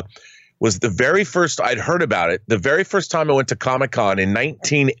Akira was the very first I'd heard about it. The very first time I went to Comic-Con in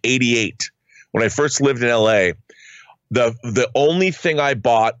 1988, when I first lived in LA, the only thing I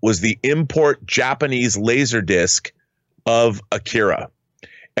bought was the import Japanese Laserdisc of Akira.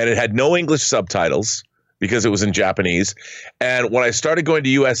 And it had no English subtitles because it was in Japanese. And when I started going to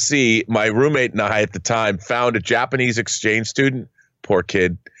USC, my roommate and I at the time found a Japanese exchange student, poor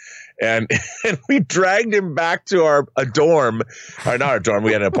kid, and we dragged him back to a dorm, or not our dorm,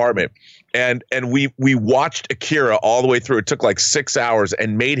 we had an apartment. And we watched Akira all the way through. It took like 6 hours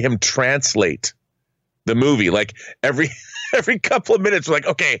and made him translate the movie. Like every couple of minutes, we're like,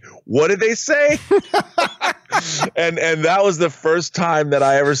 okay, what did they say? and that was the first time that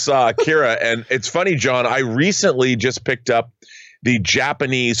I ever saw Akira. And it's funny, John, I recently just picked up the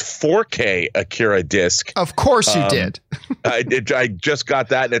Japanese 4K Akira disc. Of course you did. I just got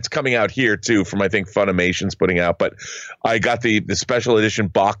that, and it's coming out here too from, I think, Funimation's putting out. But I got the special edition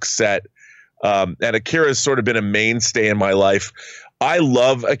box set, and Akira has sort of been a mainstay in my life. I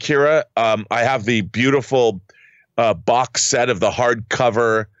love Akira. I have the beautiful box set of the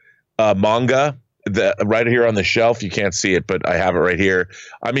hardcover manga right here on the shelf. You can't see it, but I have it right here.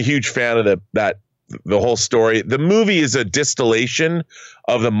 I'm a huge fan of the whole story. The movie is a distillation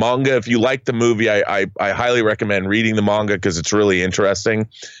of the manga. If you like the movie, I highly recommend reading the manga because it's really interesting.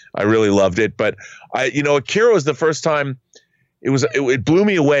 I really loved it. But Akira was the first time it blew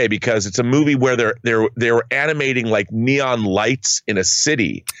me away because it's a movie where they were animating like neon lights in a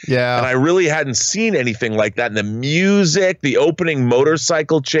city. Yeah. And I really hadn't seen anything like that. And the music, the opening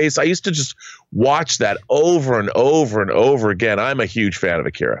motorcycle chase, I used to just watch that over and over and over again. I'm a huge fan of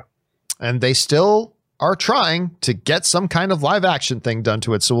Akira. And they still are trying to get some kind of live action thing done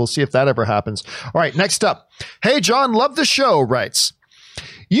to it. So we'll see if that ever happens. All right, next up. Hey, John, love the show, writes.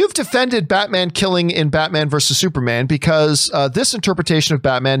 You've defended Batman killing in Batman versus Superman because this interpretation of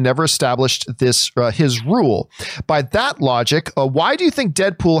Batman never established his rule. By that logic, why do you think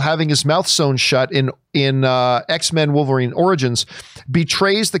Deadpool having his mouth sewn shut in X-Men Wolverine Origins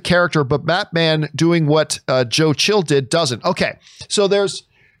betrays the character, but Batman doing what Joe Chill did doesn't? Okay, so there's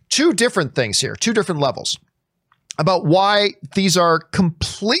two different things here, two different levels about why these are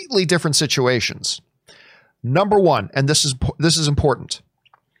completely different situations. Number one, and this is important.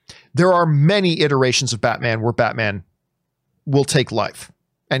 There are many iterations of Batman where Batman will take life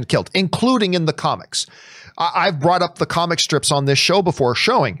and killed, including in the comics. I've brought up the comic strips on this show before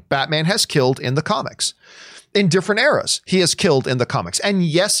showing Batman has killed in the comics. In different eras, he has killed in the comics. And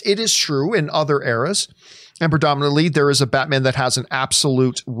yes, it is true in other eras. And predominantly, there is a Batman that has an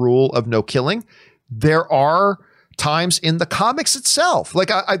absolute rule of no killing. There are times in the comics itself. Like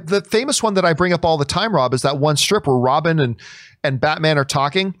the famous one that I bring up all the time, Rob, is that one strip where Robin and Batman are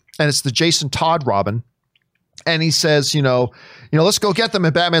talking, and it's the Jason Todd Robin. And he says, let's go get them.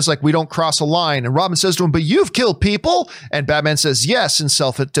 And Batman's like, we don't cross a line. And Robin says to him, but you've killed people. And Batman says, yes, in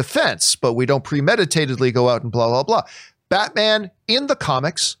self-defense, but we don't premeditatedly go out and blah, blah, blah. Batman in the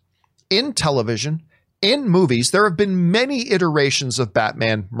comics, in television, in movies, there have been many iterations of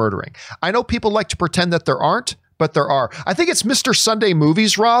Batman murdering. I know people like to pretend that there aren't, but there are. I think it's Mr. Sunday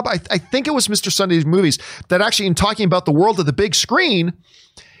Movies, Rob. I think it was Mr. Sunday Movies that actually, in talking about the world of the big screen,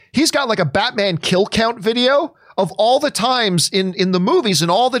 he's got like a Batman kill count video of all the times in the movies, in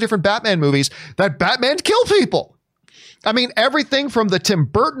all the different Batman movies, that Batman kill people. I mean, everything from the Tim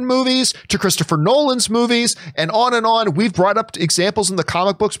Burton movies to Christopher Nolan's movies and on and on. We've brought up examples in the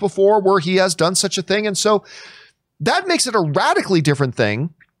comic books before where he has done such a thing. And so that makes it a radically different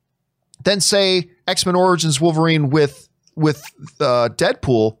thing than, say, X-Men Origins Wolverine with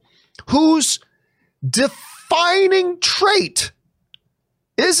Deadpool, whose defining trait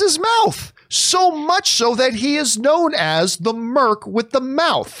is his mouth. So much so that he is known as the Merc with the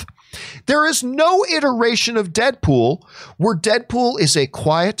mouth. There is no iteration of Deadpool where Deadpool is a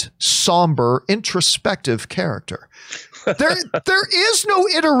quiet, somber, introspective character. There is no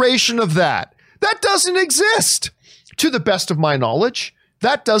iteration of that. That doesn't exist. To the best of my knowledge,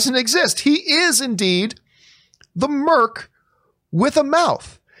 that doesn't exist. He is indeed the Merc with a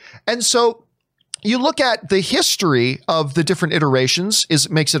mouth. And so you look at the history of the different iterations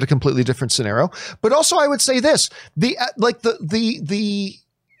makes it a completely different scenario. But also I would say this, the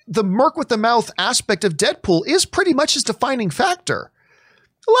Merc with the mouth aspect of Deadpool is pretty much his defining factor.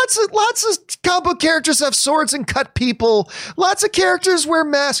 Lots of comic book characters have swords and cut people. Lots of characters wear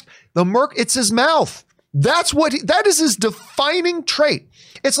masks. The Merc, it's his mouth. That is his defining trait.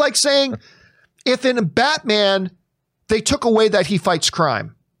 It's like saying if in Batman they took away that he fights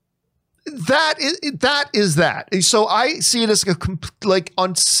crime. That is that. So I see it as like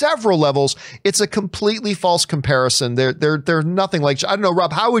on several levels, it's a completely false comparison. They're nothing like. I don't know,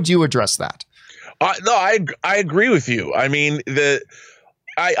 Rob. How would you address that? No, I agree with you. I mean,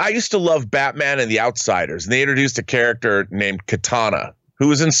 I used to love Batman and the Outsiders, and they introduced a character named Katana, who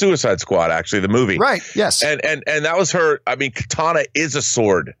was in Suicide Squad, actually, the movie. Right. Yes. And that was her. I mean, Katana is a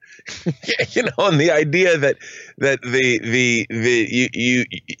sword, and the idea that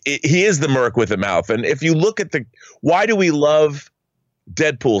he is the Merc with a mouth. And if you look at why do we love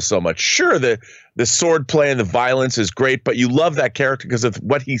Deadpool so much? Sure, the sword play and the violence is great, but you love that character because of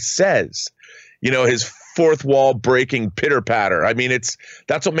what he says. His fourth wall breaking pitter patter. I mean,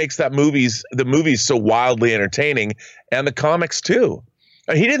 that's what makes the movies so wildly entertaining, and the comics too.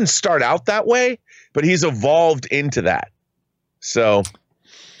 He didn't start out that way, but he's evolved into that. So,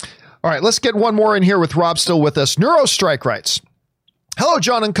 all right, let's get one more in here with Rob still with us. Neurostrike writes, hello,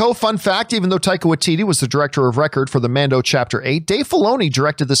 John and Co. Fun fact, even though Taika Waititi was the director of record for the Mando Chapter 8, Dave Filoni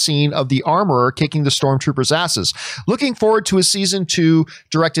directed the scene of the Armorer kicking the Stormtroopers' asses. Looking forward to a season 2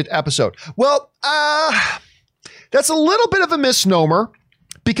 directed episode. Well, that's a little bit of a misnomer,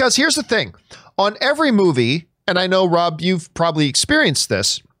 because here's the thing. On every movie, and I know, Rob, you've probably experienced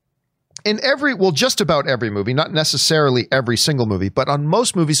this, just about every movie, not necessarily every single movie, but on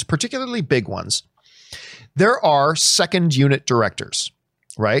most movies, particularly big ones, there are second unit directors,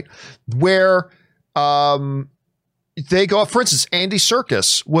 right? Where they go, for instance, Andy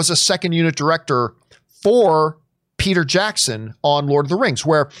Serkis was a second unit director for Peter Jackson on Lord of the Rings,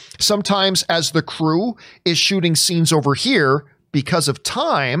 where sometimes as the crew is shooting scenes over here, because of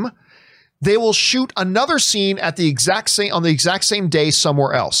time, they will shoot another scene on the exact same day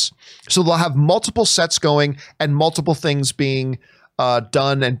somewhere else. So they'll have multiple sets going and multiple things being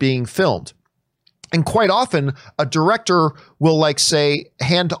done and being filmed. And quite often, a director will, like, say,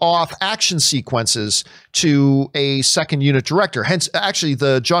 hand off action sequences to a second unit director. Hence, actually,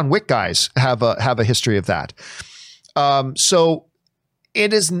 the John Wick guys have a history of that. So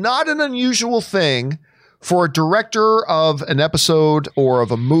it is not an unusual thing for a director of an episode or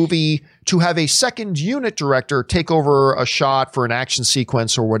of a movie to have a second unit director take over a shot for an action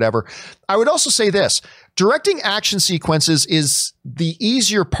sequence or whatever. I would also say this. Directing action sequences is the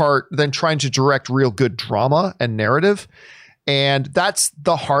easier part than trying to direct real good drama and narrative. And that's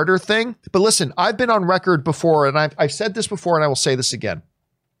the harder thing. But listen, I've been on record before, and I've said this before, and I will say this again.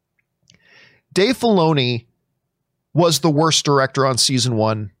 Dave Filoni was the worst director on season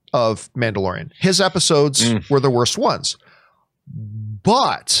 1 of Mandalorian. His episodes were the worst ones.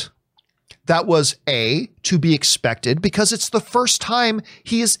 But that was to be expected because it's the first time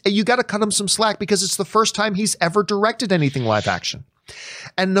you got to cut him some slack because it's the first time he's ever directed anything live action.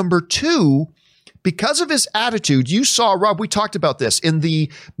 And number 2, because of his attitude, you saw, Rob, we talked about this in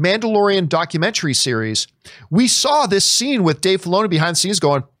the Mandalorian documentary series. We saw this scene with Dave Filoni behind the scenes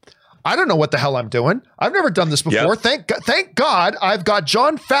going, I don't know what the hell I'm doing. I've never done this before. Yep. Thank God I've got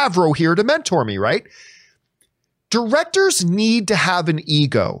Jon Favreau here to mentor me, right? Directors need to have an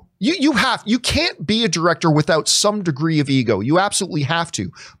ego. You can't be a director without some degree of ego. You absolutely have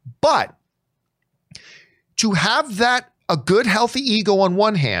to. But to have a good, healthy ego on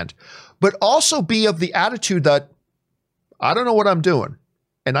one hand, but also be of the attitude that I don't know what I'm doing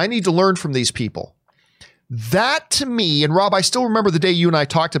and I need to learn from these people. That to me, and Rob, I still remember the day you and I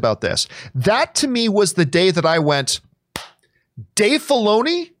talked about this. That to me was the day that I went, Dave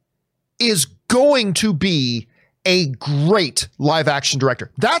Filoni is going to be a great live action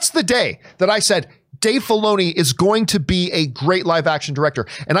director. That's the day that I said, Dave Filoni is going to be a great live action director.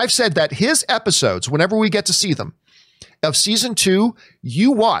 And I've said that his episodes, whenever we get to see them, of season 2,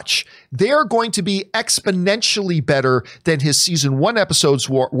 you watch, they are going to be exponentially better than his season 1 episodes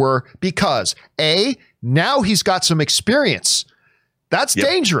were because now he's got some experience. That's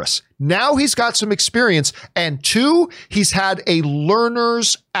dangerous. Now he's got some experience. And 2, he's had a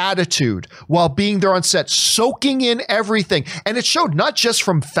learner's attitude while being there on set, soaking in everything. And it showed not just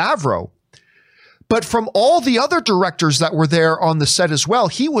from Favreau, but from all the other directors that were there on the set as well.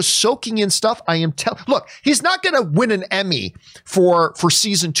 He was soaking in stuff. Look, he's not going to win an Emmy for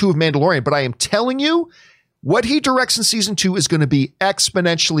season 2 of Mandalorian, but I am telling you, what he directs in season 2 is going to be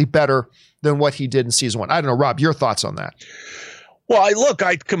exponentially better than what he did in season 1. I don't know, Rob, your thoughts on that? Well,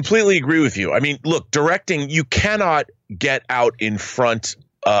 I completely agree with you. I mean, look, directing, you cannot get out in front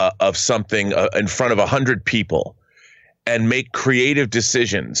of something, in front of 100 people and make creative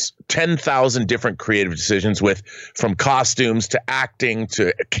decisions, 10,000 different creative decisions from costumes to acting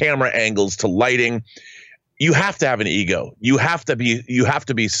to camera angles to lighting. You have to have an ego. You have to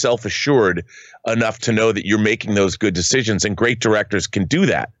be self-assured enough to know that you're making those good decisions, and great directors can do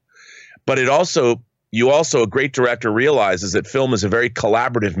that. But a great director realizes that film is a very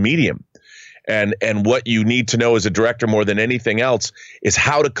collaborative medium. And what you need to know as a director more than anything else is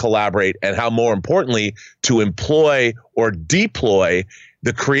how to collaborate and how, more importantly, to employ or deploy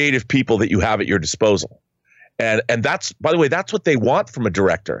the creative people that you have at your disposal. And that's, by the way, that's what they want from a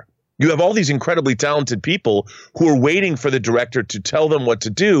director. You have all these incredibly talented people who are waiting for the director to tell them what to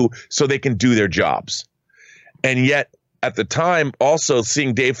do so they can do their jobs. And yet at the time, also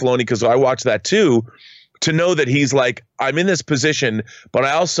seeing Dave Filoni, because I watched that too, to know that he's like, I'm in this position, but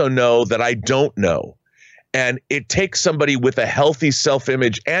I also know that I don't know. And it takes somebody with a healthy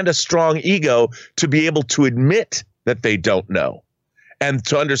self-image and a strong ego to be able to admit that they don't know. And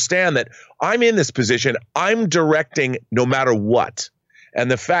to understand that I'm in this position, I'm directing no matter what. And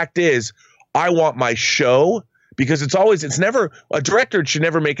the fact is, I want my show, because it's never, a director should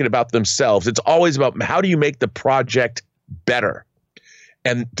never make it about themselves. It's always about how do you make the project better.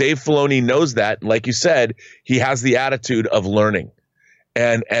 And Dave Filoni knows that. Like you said, he has the attitude of learning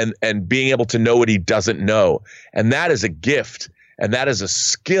and being able to know what he doesn't know. And that is a gift, and that is a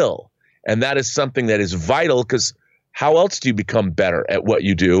skill, and that is something that is vital, because how else do you become better at what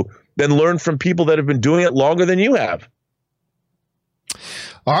you do than learn from people that have been doing it longer than you have?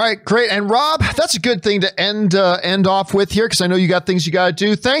 All right, great. And Rob, that's a good thing to end off with here, because I know you got things you got to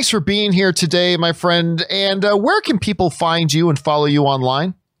do. Thanks for being here today, my friend. And where can people find you and follow you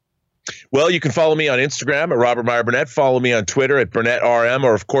online? Well, you can follow me on Instagram at Robert Meyer Burnett. Follow me on Twitter at BurnettRM,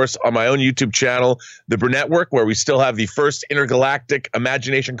 or, of course, on my own YouTube channel, The Burnett Work, where we still have the first Intergalactic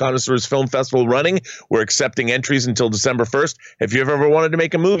Imagination Connoisseurs Film Festival running. We're accepting entries until December 1st. If you've ever wanted to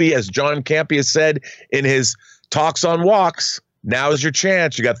make a movie, as John Campea has said in his Talks on Walks, now is your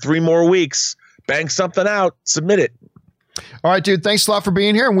chance. You got 3 more weeks. Bang something out. Submit it. All right, dude. Thanks a lot for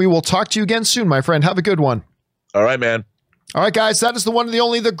being here, and we will talk to you again soon, my friend. Have a good one. All right, man. All right, guys, that is the one and the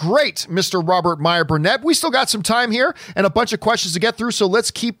only, the great Mr. Robert Meyer Burnett. We still got some time here and a bunch of questions to get through, so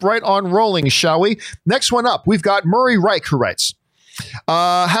let's keep right on rolling, shall we? Next one up, we've got Murray Reich, who writes,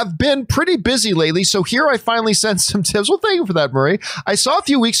 have been pretty busy lately, so here I finally sent some tips. Well, thank you for that, Murray. I saw a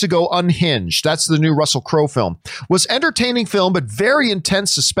few weeks ago Unhinged. That's the new Russell Crowe film. Was entertaining film, but very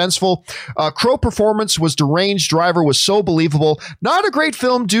intense, suspenseful. Crowe performance was deranged. Driver was so believable. Not a great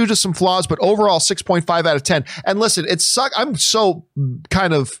film due to some flaws, but overall 6.5 out of 10. And listen, it sucked. I'm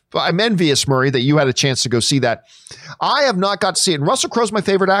envious, Murray, that you had a chance to go see that. I have not got to see it. And Russell Crowe's my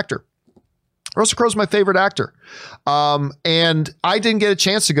favorite actor. And I didn't get a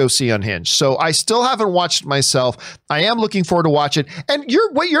chance to go see Unhinged. So I still haven't watched it myself. I am looking forward to watch it. And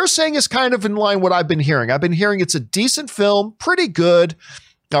what you're saying is kind of in line with what I've been hearing. I've been hearing it's a decent film, pretty good.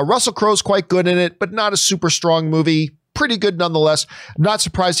 Russell Crowe's quite good in it, but not a super strong movie. Pretty good nonetheless. Not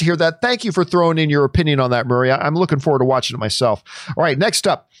surprised to hear that. Thank you for throwing in your opinion on that, Murray. I'm looking forward to watching it myself. All right, next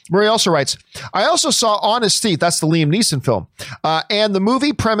up. Murray also writes, I also saw Honest Thief. That's the Liam Neeson film. And the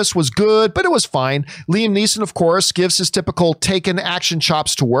movie premise was good, but it was fine. Liam Neeson, of course, gives his typical Taken action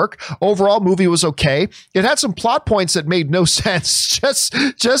chops to work. Overall, movie was okay. It had some plot points that made no sense,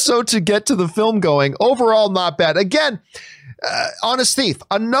 just so to get to the film going. Overall, not bad. Again, Honest Thief,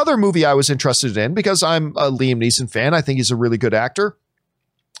 another movie I was interested in because I'm a Liam Neeson fan. I think he's a really good actor.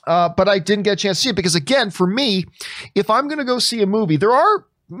 But I didn't get a chance to see it because, again, for me, if I'm going to go see a movie, there are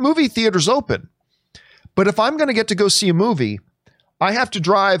movie theaters open. But if I'm going to get to go see a movie, I have to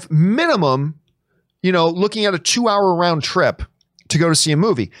drive minimum, looking at a 2-hour round trip to go to see a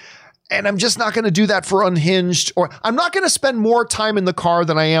movie. And I'm just not going to do that for Unhinged, or I'm not going to spend more time in the car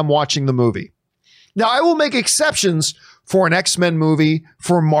than I am watching the movie. Now, I will make exceptions for an X-Men movie,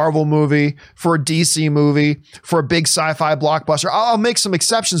 for a Marvel movie, for a DC movie, for a big sci-fi blockbuster. I'll make some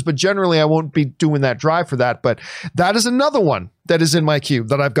exceptions, but generally I won't be doing that drive for that. But that is another one that is in my queue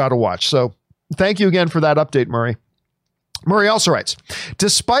that I've got to watch. So thank you again for that update, Murray. Murray also writes,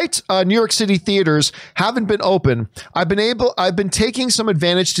 despite New York City theaters haven't been open, I've been taking some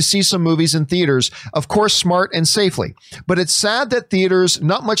advantage to see some movies in theaters, of course, smart and safely. But it's sad that theaters,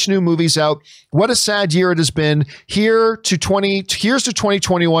 not much new movies out. What a sad year it has been. Here's to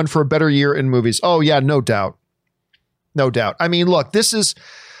 2021 for a better year in movies. Oh yeah, no doubt. No doubt. I mean, look, this is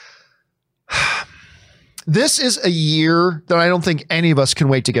a year that I don't think any of us can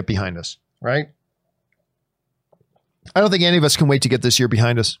wait to get behind us, right? I don't think any of us can wait to get this year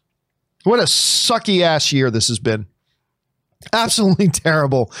behind us. What a sucky ass year this has been. Absolutely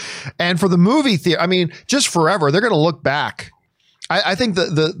terrible. And for the movie theater, I mean, just forever, they're going to look back. I think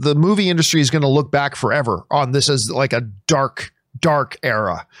the movie industry is going to look back forever on this as like a dark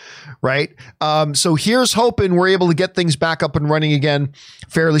era, right? So here's hoping we're able to get things back up and running again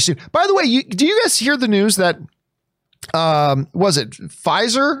fairly soon. By the way, do you guys hear the news that, was it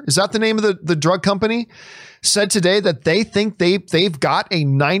Pfizer? Is that the name of the drug company? Said today that they think they've got a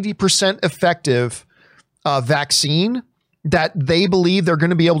 90% effective vaccine that they believe they're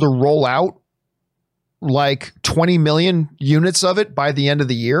going to be able to roll out like 20 million units of it by the end of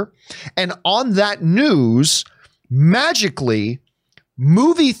the year. And on that news, magically,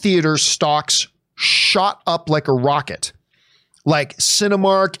 movie theater stocks shot up like a rocket. Like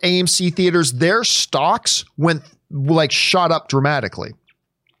Cinemark, AMC theaters, their stocks shot up dramatically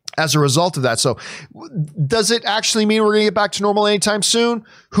as a result of that. So does it actually mean we're going to get back to normal anytime soon?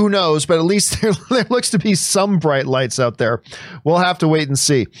 Who knows? But at least there looks to be some bright lights out there. We'll have to wait and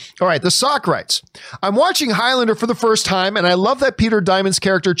see. All right. The Sock writes, I'm watching Highlander for the first time, and I love that Peter Diamond's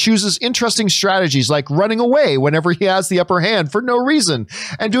character chooses interesting strategies like running away whenever he has the upper hand for no reason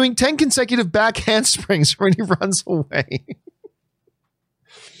and doing 10 consecutive back handsprings when he runs away.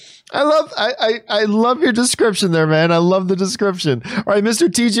 I love your description there, man. I love the description. All right, Mr.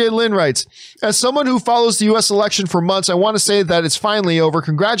 TJ Lynn writes, as someone who follows the U.S. election for months, I want to say that it's finally over.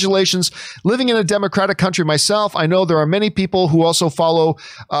 Congratulations. Living in a democratic country myself, I know there are many people who also follow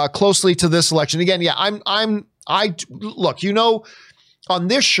closely to this election. Again, yeah, look, on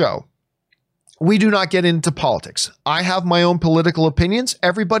this show, we do not get into politics. I have my own political opinions.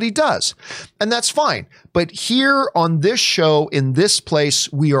 Everybody does. And that's fine. But here on this show, in this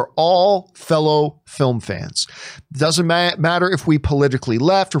place, we are all fellow film fans. It doesn't matter if we politically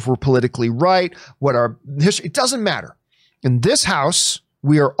left or if we're politically right, what our history, it doesn't matter. In this house,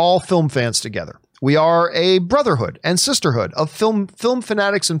 we are all film fans together. We are a brotherhood and sisterhood of film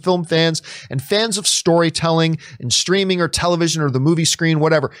fanatics and film fans and fans of storytelling and streaming or television or the movie screen,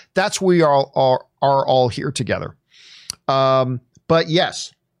 whatever. That's where we are all here together. But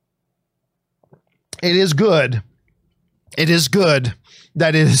yes, it is good It is good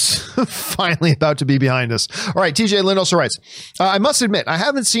that is finally about to be behind us. All right, TJ Lynn also writes, I must admit, I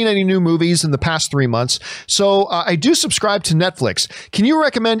haven't seen any new movies in the past 3 months, so I do subscribe to Netflix. Can you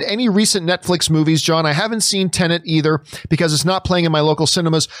recommend any recent Netflix movies, John? I haven't seen Tenet either because it's not playing in my local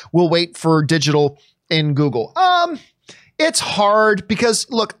cinemas. We'll wait for digital in Google. It's hard because,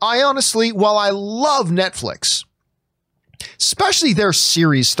 look, I honestly, while I love Netflix, especially their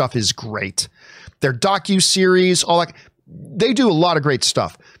series stuff is great. Their docu-series, all that. They do a lot of great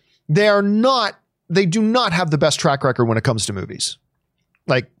stuff. They do not have the best track record when it comes to movies,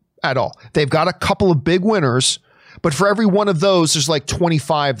 like at all. They've got a couple of big winners, but for every one of those, there's like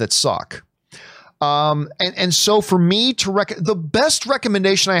 25 that suck. And so for me the best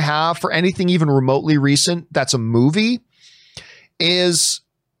recommendation I have for anything even remotely recent that's a movie is,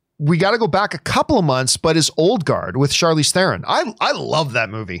 we got to go back a couple of months, but is Old Guard with Charlize Theron. I love that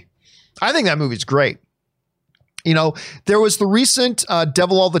movie. I think that movie's great. You know, there was the recent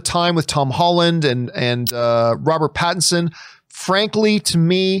Devil All the Time with Tom Holland and Robert Pattinson. Frankly, to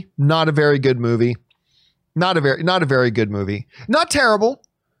me, not a very good movie. Not a very good movie. Not terrible,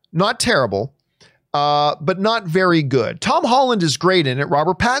 but not very good. Tom Holland is great in it.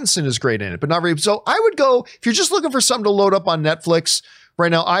 Robert Pattinson is great in it, but not very. So I would go, if you're just looking for something to load up on Netflix right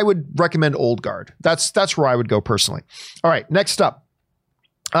now, I would recommend Old Guard. That's where I would go personally. All right, next up.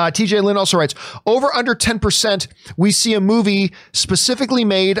 TJ Lynn also writes, over under 10%, we see a movie specifically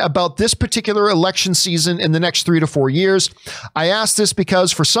made about this particular election season in the next 3 to 4 years. I ask this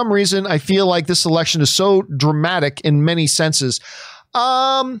because for some reason, I feel like this election is so dramatic in many senses.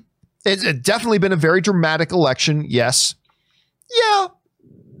 It's definitely been a very dramatic election. Yes. Yeah,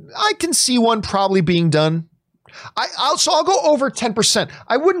 I can see one probably being done. I'll go over 10%.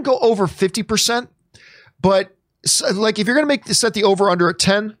 I wouldn't go over 50%, but like if you're going to set the over under at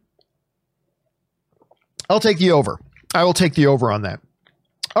 10, I'll take the over. I will take the over on that.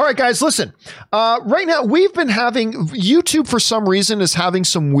 All right, guys, listen, right now we've been having YouTube for some reason is having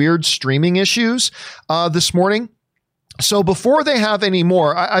some weird streaming issues this morning. So before they have any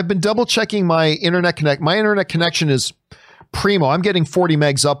more, I've been double checking my internet connect. My internet connection is primo. I'm getting 40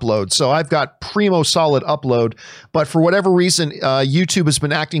 megs upload. So I've got primo solid upload, but for whatever reason, YouTube has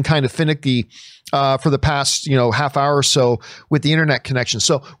been acting kind of finicky for the past, half hour or so with the internet connection.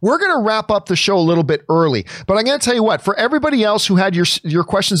 So we're going to wrap up the show a little bit early, but I'm going to tell you what, for everybody else who had your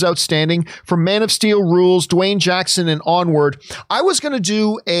questions outstanding from Man of Steel rules, Dwayne Jackson and onward, I was going to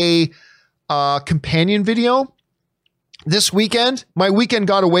do a companion video this weekend. My weekend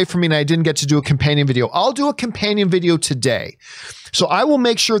got away from me and I didn't get to do a companion video. I'll do a companion video today. So I will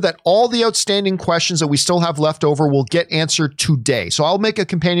make sure that all the outstanding questions that we still have left over will get answered today. So I'll make a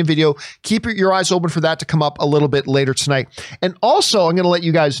companion video. Keep your eyes open for that to come up a little bit later tonight. And also, I'm going to let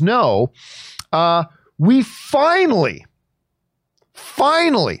you guys know, we finally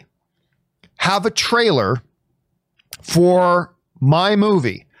have a trailer for my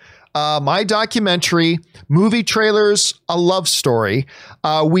movie. My documentary, Movie Trailers, A Love Story.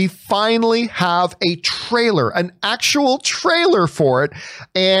 We finally have a trailer, an actual trailer for it.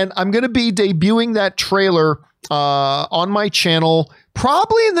 And I'm going to be debuting that trailer on my channel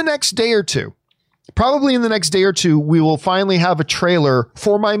probably in the next day or two. We will finally have a trailer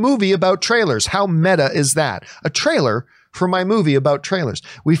for my movie about trailers. How meta is that? A trailer for my movie about trailers.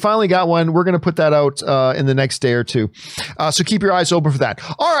 We finally got one. We're going to put that out in the next day or two. So keep your eyes open for that.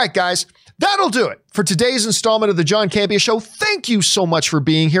 All right, guys, that'll do it for today's installment of the John Campea Show. Thank you so much for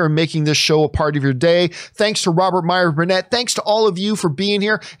being here and making this show a part of your day. Thanks to Robert Meyer Burnett. Thanks to all of you for being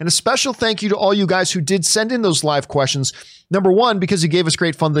here. And a special thank you to all you guys who did send in those live questions. Number one, because you gave us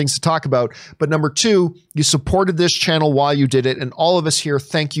great fun things to talk about. But number two, you supported this channel while you did it. And all of us here,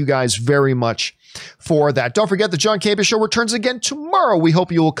 thank you guys very much for that. Don't forget the John Campea Show returns again tomorrow. We hope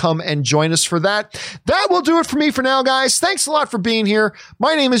you will come and join us for that. That will do it for me for now, guys. Thanks a lot for being here.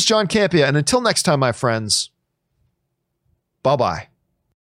 My name is John Campea, and until next time, my friends, bye-bye.